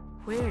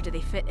 Where do they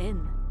fit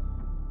in?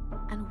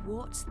 And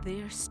what's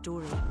their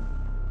story?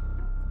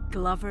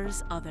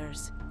 Glover's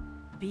Others.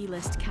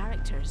 B-list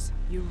characters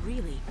you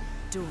really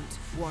don't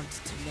want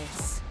to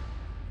miss.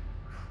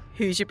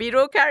 Who's your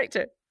B-roll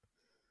character?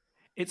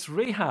 It's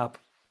Rahab.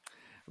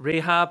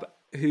 Rahab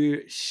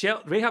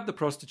the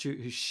prostitute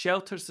who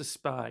shelters the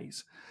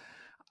spies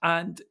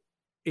and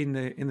in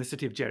the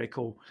city of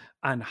Jericho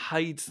and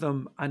hides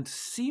them and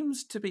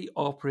seems to be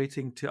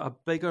operating to a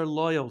bigger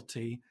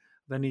loyalty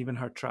than even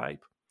her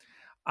tribe.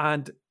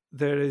 And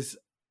there is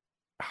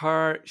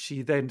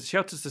she then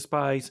shelters the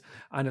spies,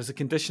 and as a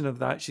condition of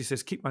that, she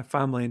says, keep my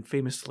family, and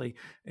famously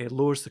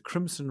lowers the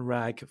crimson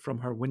rag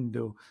from her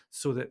window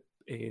so that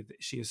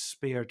she is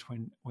spared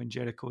when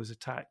Jericho is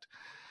attacked.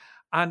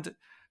 And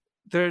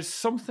there's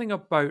something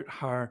about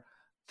her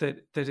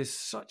that is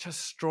such a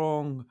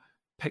strong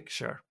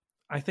picture.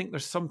 I think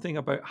there's something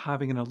about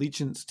having an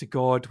allegiance to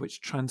God which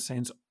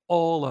transcends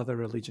all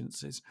other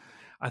allegiances.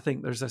 I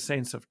think there's a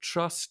sense of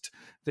trust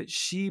that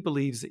she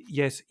believes that,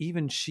 yes,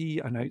 even she,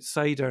 an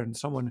outsider and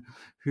someone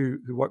who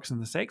works in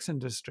the sex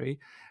industry,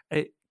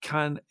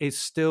 is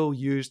still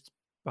used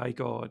by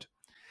God.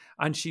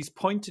 And she's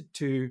pointed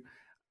to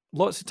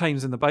lots of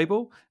times in the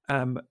Bible.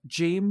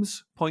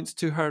 James points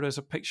to her as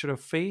a picture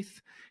of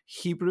faith.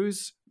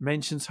 Hebrews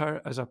mentions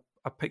her as a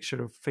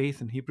picture of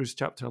faith in Hebrews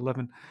chapter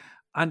 11.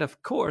 And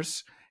of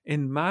course,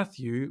 in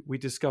Matthew, we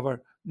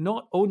discover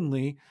not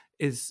only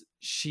is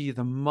she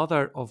the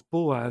mother of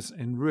Boaz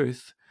in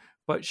Ruth,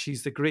 but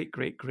she's the great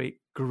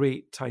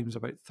times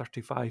about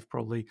 35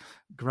 probably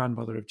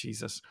grandmother of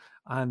Jesus.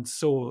 And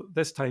so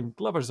this time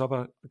Glover's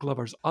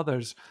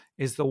Others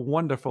is the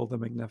wonderful, the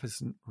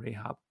magnificent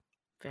Rahab.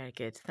 Very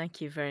good.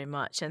 Thank you very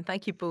much. And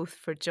thank you both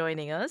for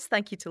joining us.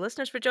 Thank you to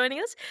listeners for joining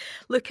us.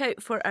 Look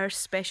out for our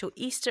special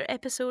Easter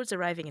episodes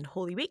arriving in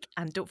Holy Week.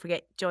 And don't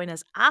forget, join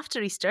us after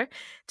Easter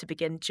to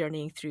begin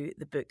journeying through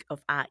the book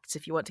of Acts.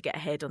 If you want to get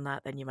ahead on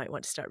that, then you might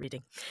want to start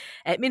reading.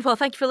 Meanwhile,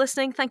 thank you for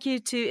listening. Thank you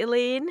to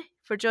Elaine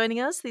for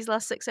joining us these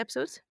last 6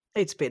 episodes.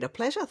 It's been a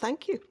pleasure.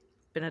 Thank you.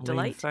 Been a Elaine,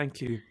 delight.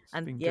 thank you.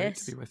 It's been great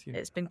to be with you.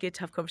 It's been good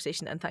to have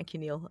conversation. And thank you,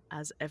 Neil,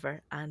 as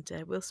ever. And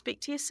we'll speak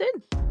to you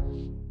soon.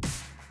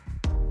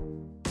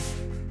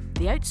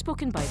 The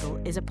Outspoken Bible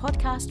is a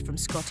podcast from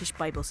Scottish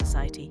Bible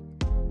Society.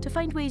 To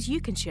find ways you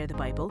can share the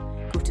Bible,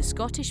 go to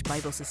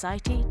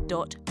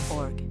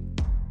scottishbiblesociety.org.